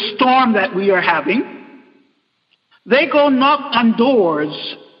 this storm that we are having, they go knock on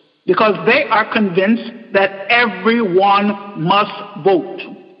doors because they are convinced that everyone must vote.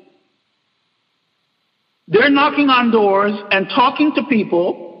 They're knocking on doors and talking to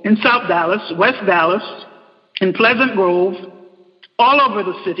people in South Dallas, West Dallas, in Pleasant Grove, all over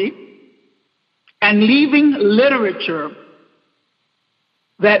the city, and leaving literature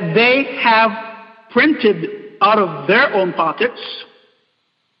that they have printed out of their own pockets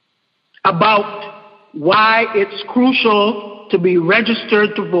about why it's crucial to be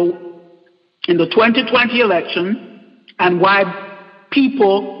registered to vote in the 2020 election and why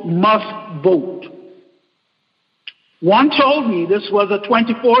people must vote. One told me, this was a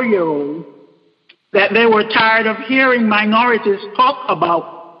 24-year-old, that they were tired of hearing minorities talk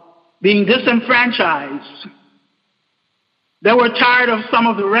about being disenfranchised. They were tired of some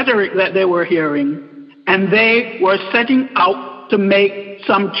of the rhetoric that they were hearing, and they were setting out to make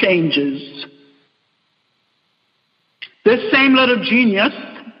some changes. This same little genius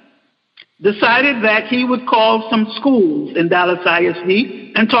decided that he would call some schools in Dallas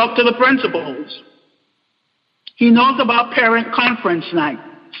ISD and talk to the principals. He knows about parent conference nights.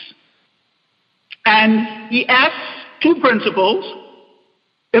 And he asked two principals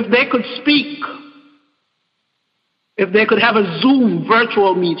if they could speak, if they could have a Zoom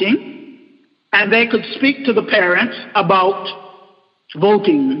virtual meeting, and they could speak to the parents about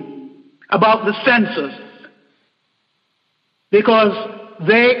voting, about the census. because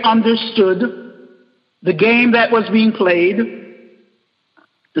they understood the game that was being played.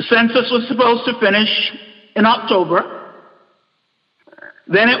 The census was supposed to finish in October.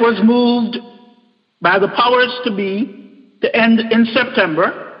 Then it was moved by the powers to be to end in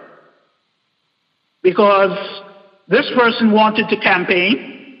September, because this person wanted to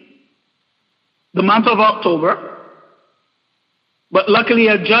campaign the month of October, but luckily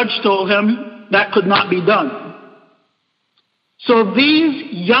a judge told him that could not be done. So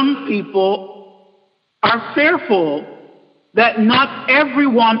these young people are fearful that not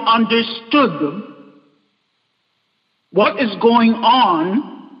everyone understood what is going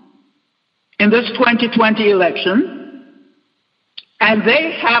on in this 2020 election, and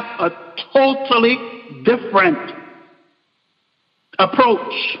they have a totally different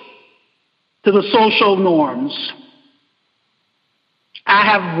approach to the social norms. I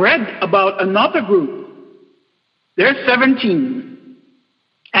have read about another group. They're 17,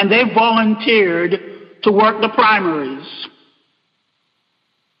 and they volunteered to work the primaries.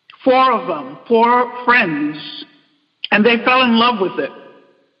 4 of them, 4 friends, and they fell in love with it.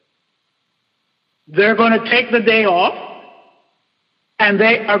 They're going to take the day off, and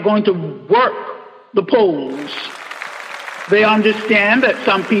they are going to work the polls. They understand that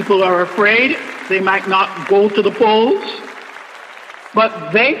some people are afraid they might not go to the polls,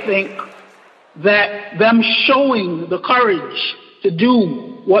 but they think that them showing the courage to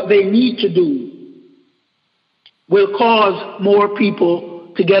do what they need to do will cause more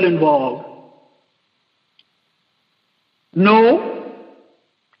people to get involved. Know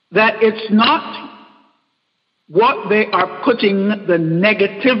that it's not what they are putting, the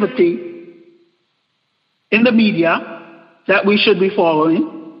negativity in the media, that we should be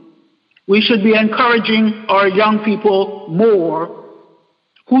following. We should be encouraging our young people more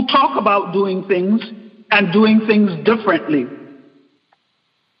who talk about doing things and doing things differently.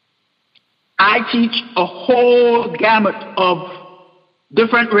 I teach a whole gamut of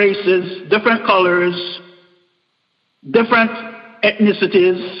different races, different colors, different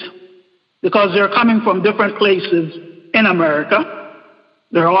ethnicities, because they're coming from different places in America.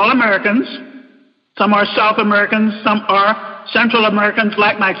 They're all Americans. Some are South Americans, some are Central Americans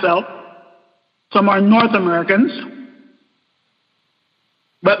like myself, some are North Americans.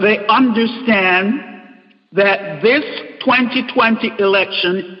 But they understand that this 2020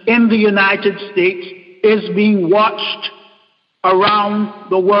 election in the United States is being watched around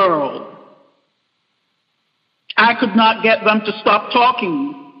the world. I could not get them to stop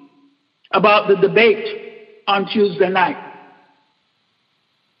talking about the debate on Tuesday night.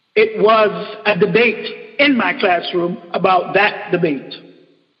 It was a debate in my classroom about that debate.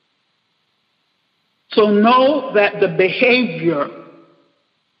 So know that the behavior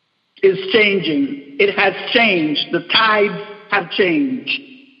is changing. It has changed. The tides have changed.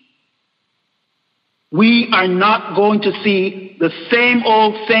 We are not going to see the same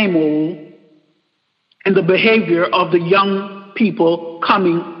old in the behavior of the young people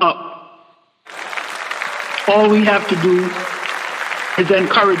coming up. All we have to do is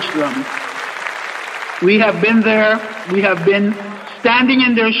encourage them. We have been there. We have been standing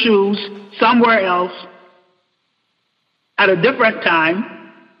in their shoes somewhere else at a different time,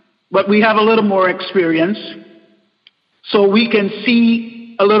 but we have a little more experience, so we can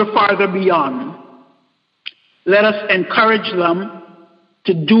see a little farther beyond. Let us encourage them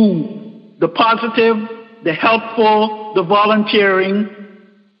to do the positive, the helpful, the volunteering,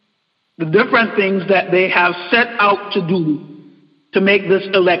 the different things that they have set out to do to make this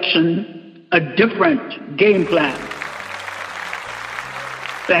election a different game plan.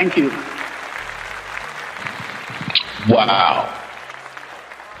 Thank you. Wow.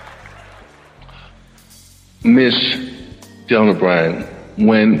 Miss Delna Bryan,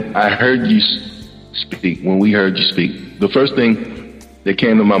 when I heard you speak, when we heard you speak, the first thing that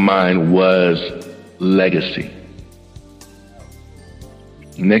came to my mind was legacy.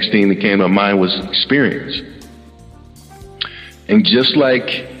 The next thing that came to my mind was experience. And just like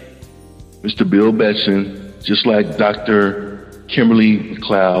Mr. Bill Betson, just like Dr. Kimberly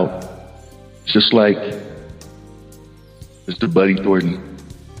McLeod, just like Mr. Buddy Thornton,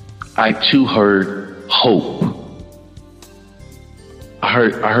 I too heard hope. I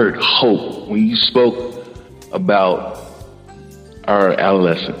heard hope when you spoke about our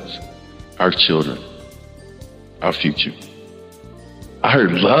adolescents, our children, our future. I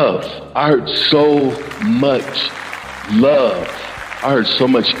heard love. I heard so much love. I heard so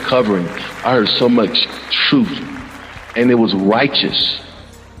much covering. I heard so much truth. And it was righteous.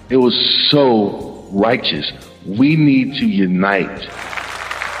 It was so righteous. We need to unite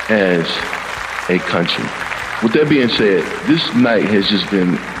as a country. With that being said, this night has just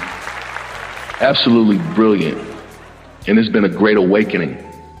been absolutely brilliant, and it's been a great awakening.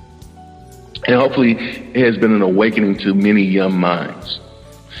 And hopefully it has been an awakening to many young minds.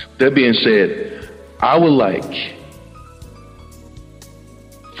 With that being said, I would like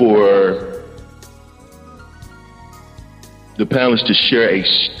for the panelists to share a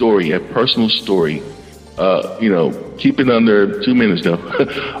story, a personal story, keep it under 2 minutes though,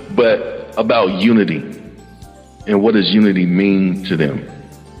 but about unity and what does unity mean to them.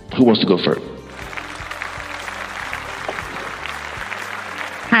 Who wants to go first?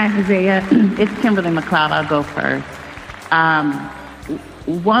 Hi, Isaiah. It's Kimberly McLeod. I'll go first.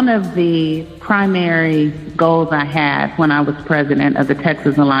 One of the primary goals I had when I was president of the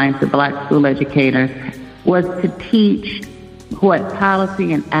Texas Alliance of Black School Educators was to teach what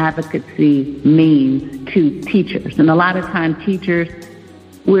policy and advocacy means to teachers. And a lot of times teachers,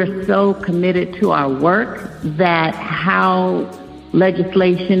 we're so committed to our work that how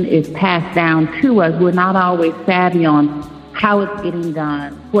legislation is passed down to us, we're not always savvy on how it's getting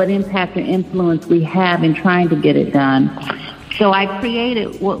done, what impact and influence we have in trying to get it done. So I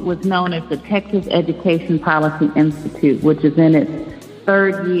created what was known as the Texas Education Policy Institute, which is in its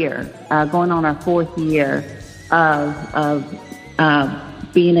third year, going on our fourth year of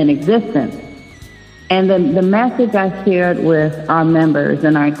being in existence. And the message I shared with our members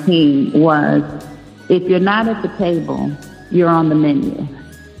and our team was, if you're not at the table, you're on the menu.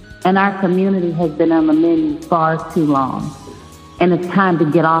 And our community has been on the menu far too long. And it's time to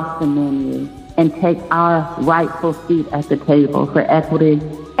get off the menu and take our rightful seat at the table for equity,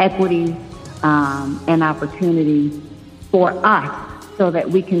 and opportunity for us so that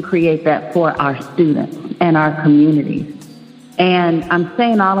we can create that for our students and our communities. And I'm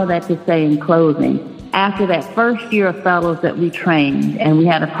saying all of that to say in closing, after that first year of fellows that we trained, and we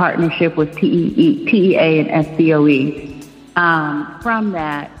had a partnership with TEA and SBOE, from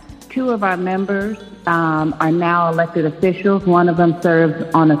that, 2 of our members are now elected officials. One of them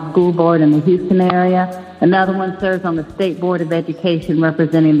serves on a school board in the Houston area. Another one serves on the State Board of Education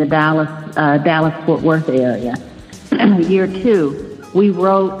representing the Dallas-Fort Worth area. Year 2, we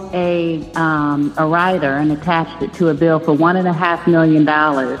wrote a rider and attached it to a bill for $1.5 million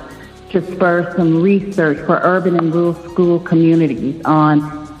to spur some research for urban and rural school communities on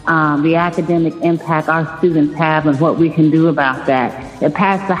the academic impact our students have and what we can do about that. It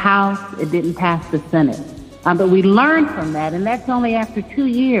passed the House, it didn't pass the Senate. But we learned from that, and that's only after 2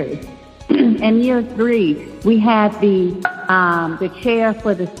 years. In year 3, we had the chair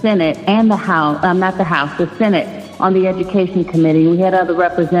for the Senate and the House, not the House, the Senate on the Education Committee. We had other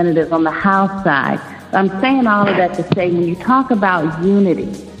representatives on the House side. I'm saying all of that to say when you talk about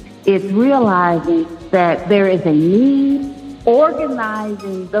unity, it's realizing that there is a need,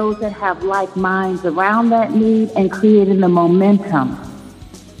 organizing those that have like minds around that need, and creating the momentum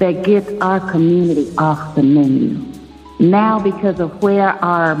that gets our community off the menu. Now, because of where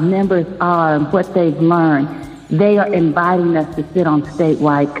our members are and what they've learned, they are inviting us to sit on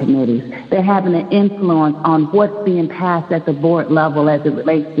statewide committees. They're having an influence on what's being passed at the board level as it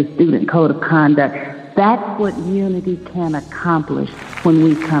relates to student code of conduct. That's what unity can accomplish when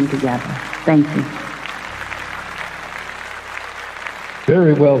we come together. Thank you.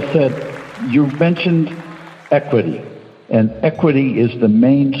 Very well said. You mentioned equity, and equity is the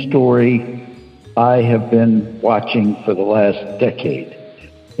main story I have been watching for the last decade.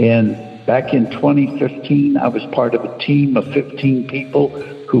 And back in 2015, I was part of a team of 15 people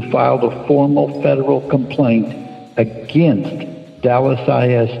who filed a formal federal complaint against Dallas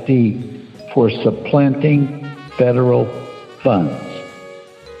ISD for supplanting federal funds.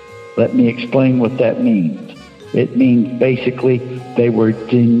 Let me explain what that means. It means basically they were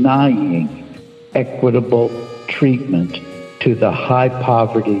denying equitable treatment to the high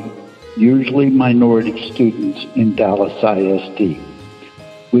poverty, usually minority students in Dallas ISD.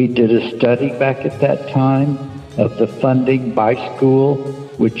 We did a study back at that time of the funding by school,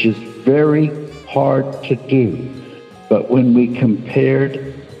 which is very hard to do. But when we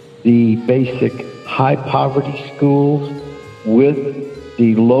compared the basic high poverty schools with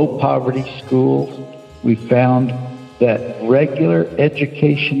the low poverty schools, we found that regular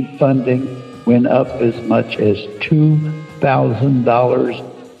education funding went up as much as $2,000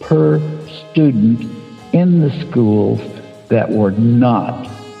 per student in the schools that were not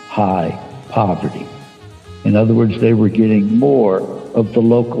high poverty. In other words, they were getting more of the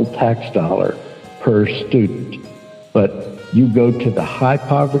local tax dollar per student. But you go to the high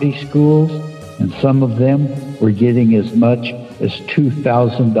poverty schools, and some of them were getting as much as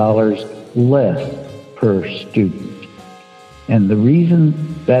 $2,000 less per student. And the reason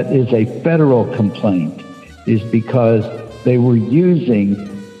that is a federal complaint is because they were using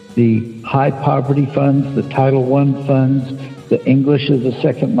the high poverty funds, the Title I funds, the English as a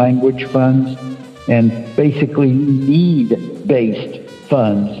second language funds, and basically need-based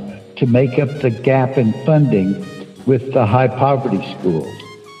funds to make up the gap in funding with the high poverty schools.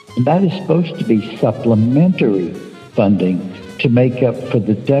 And that is supposed to be supplementary funding to make up for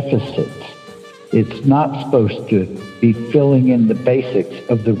the deficits. It's not supposed to be filling in the basics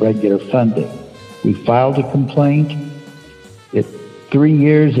of the regular funding. We filed a complaint. 3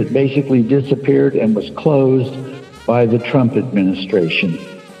 years, it basically disappeared and was closed by the Trump administration.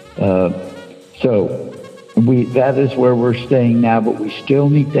 So that is where we're staying now, but we still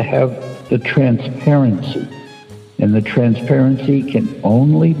need to have the transparency. And the transparency can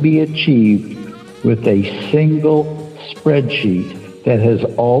only be achieved with a single spreadsheet that has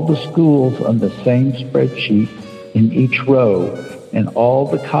all the schools on the same spreadsheet in each row and all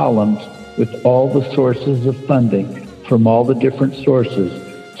the columns with all the sources of funding from all the different sources,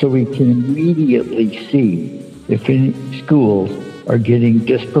 so we can immediately see if any schools are getting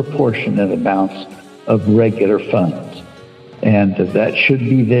disproportionate amounts of regular funds. And that should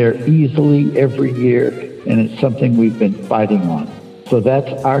be there easily every year, and it's something we've been fighting on. So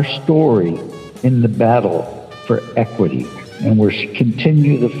that's our story in the battle for equity, and we're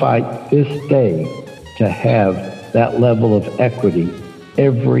continue to fight this day to have that level of equity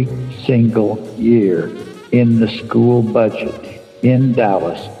every single year in the school budget in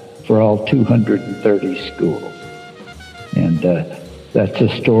Dallas for all 230 schools. And that's a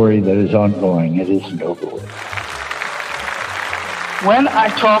story that is ongoing. It isn't over with. When I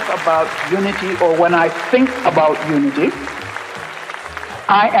talk about unity, or when I think about unity,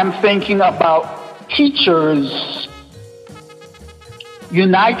 I am thinking about teachers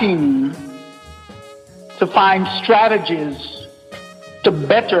uniting to find strategies to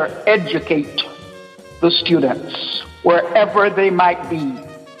better educate the students wherever they might be,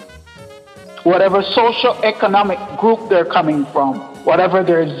 whatever socio-economic group they're coming from, whatever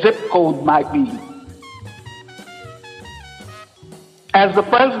their zip code might be. As the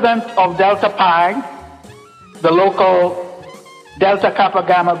president of Delta Pi, the local Delta Kappa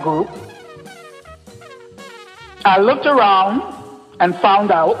Gamma group, I looked around and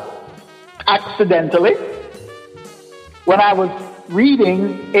found out accidentally when I was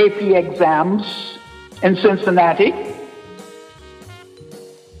reading AP exams in Cincinnati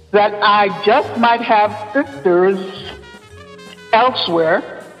that I just might have sisters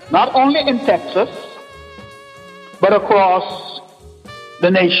elsewhere, not only in Texas, but across the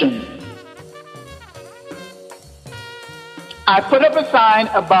nation. I put up a sign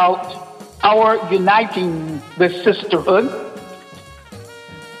about our uniting the sisterhood,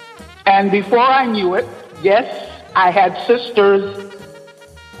 and before I knew it, yes, I had sisters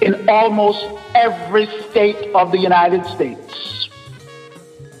in almost every state of the United States.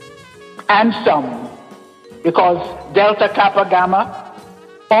 And some, because Delta Kappa Gamma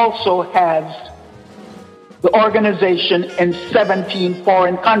also has the organization in 17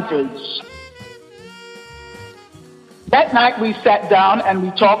 foreign countries. That night we sat down and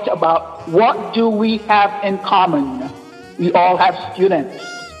we talked about what do we have in common. We all have students.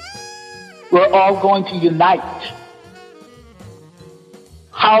 We're all going to unite.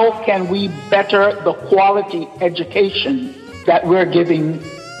 How can we better the quality education that we're giving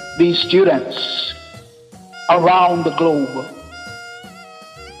these students around the globe?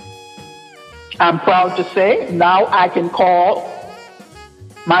 I'm proud to say now I can call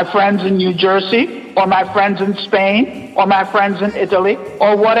my friends in New Jersey, or my friends in Spain, or my friends in Italy,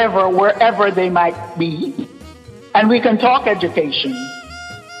 or whatever, wherever they might be, and we can talk education.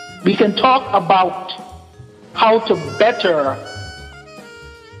 We can talk about how to better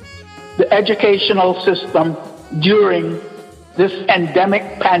the educational system during this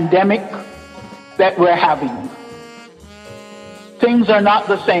pandemic that we're having. Things are not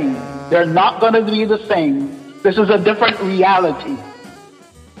the same. They're not going to be the same. This is a different reality.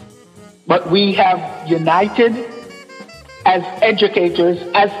 But we have united as educators,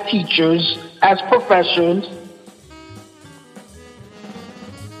 as teachers, as professors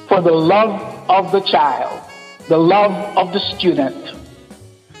for the love of the child, the love of the student.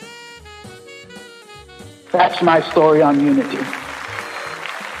 That's my story on unity.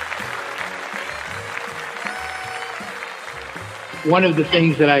 One of the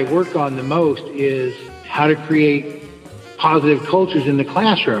things that I work on the most is how to create positive cultures in the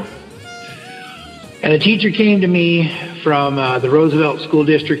classroom. And a teacher came to me from the Roosevelt School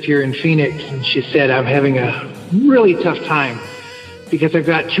District here in Phoenix, and she said, I'm having a really tough time because I've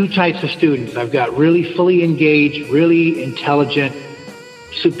got two types of students. I've got really fully engaged, really intelligent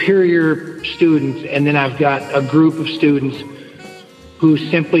superior students, and then I've got a group of students who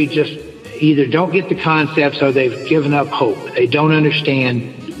simply just either don't get the concepts or they've given up hope. They don't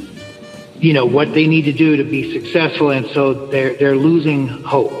understand, what they need to do to be successful, and so they're losing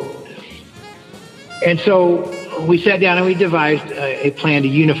hope. And so we sat down and we devised a plan to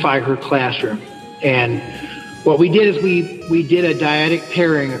unify her classroom. And what we did is we did a dyadic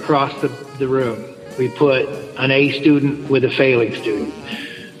pairing across the room. We put an A student with a failing student.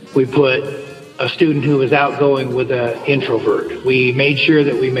 We put a student who was outgoing with an introvert. We made sure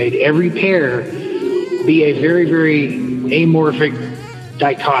that we made every pair be a very, very amorphic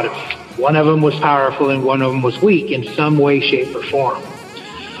dichotomy. One of them was powerful and one of them was weak in some way, shape, or form.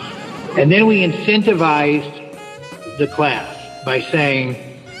 And then we incentivized the class by saying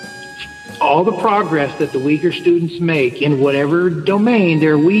all the progress that the weaker students make in whatever domain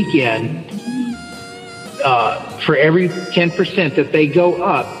they're weak in, for every 10% that they go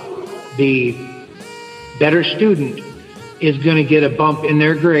up, the better student is going to get a bump in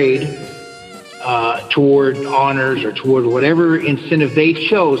their grade toward honors or toward whatever incentive they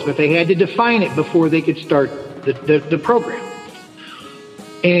chose, but they had to define it before they could start the program.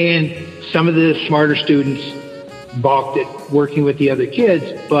 And some of the smarter students balked at working with the other kids,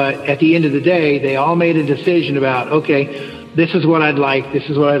 but at the end of the day, they all made a decision about, okay, this is what I'd like, this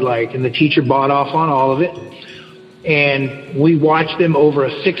is what I'd like, and the teacher bought off on all of it. And we watched them over a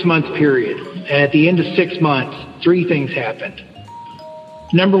 6-month period. And at the end of 6 months, 3 things happened.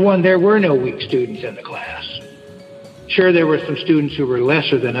 Number one, there were no weak students in the class. Sure, there were some students who were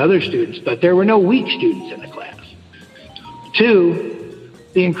lesser than other students, but there were no weak students in the class. 2,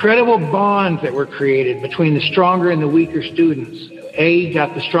 the incredible bonds that were created between the stronger and the weaker students.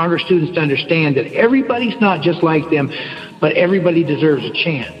 Got the stronger students to understand that everybody's not just like them, but everybody deserves a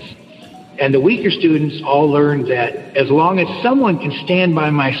chance. And the weaker students all learned that as long as someone can stand by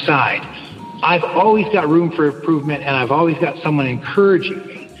my side, I've always got room for improvement, and I've always got someone encouraging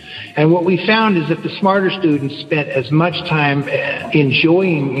me. And what we found is that the smarter students spent as much time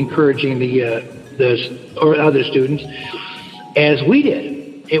enjoying encouraging the other students as we did.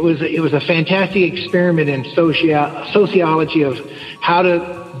 It was a fantastic experiment in sociology of how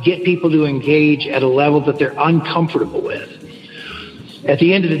to get people to engage at a level that they're uncomfortable with. At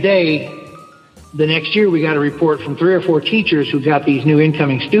the end of the day, the next year we got a report from 3 or 4 teachers who got these new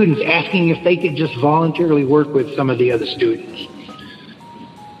incoming students asking if they could just voluntarily work with some of the other students.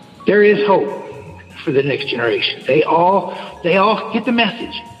 There is hope for the next generation. They all get the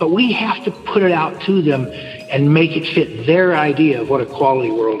message, but we have to put it out to them and make it fit their idea of what a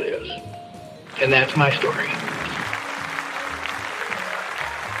quality world is. And that's my story.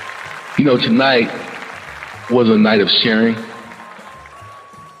 Tonight was a night of sharing.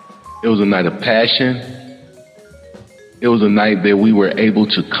 It was a night of passion. It was a night that we were able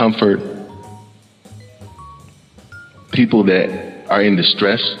to comfort people that are in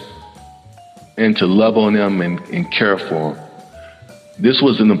distress and to love on them and care for them. This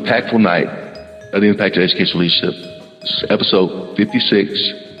was an impactful night of the Impact of Educational Leadership. This is episode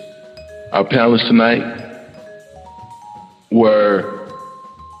 56. Our panelists tonight were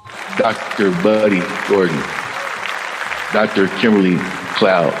Dr. Buddy Gordon, Dr. Kimberly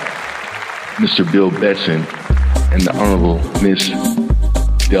Cloud, Mr. Bill Betson, and the Honorable Miss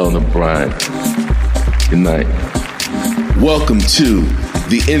Delna Bryant. Good night. Welcome to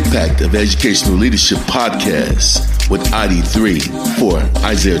the Impact of Educational Leadership podcast with ID3 for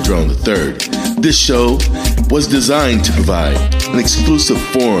Isaiah Drone III. This show was designed to provide an exclusive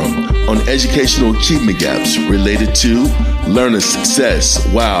forum on educational achievement gaps related to learner success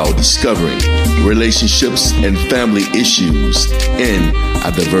while discovering relationships and family issues in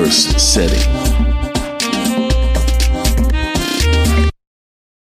a diverse setting.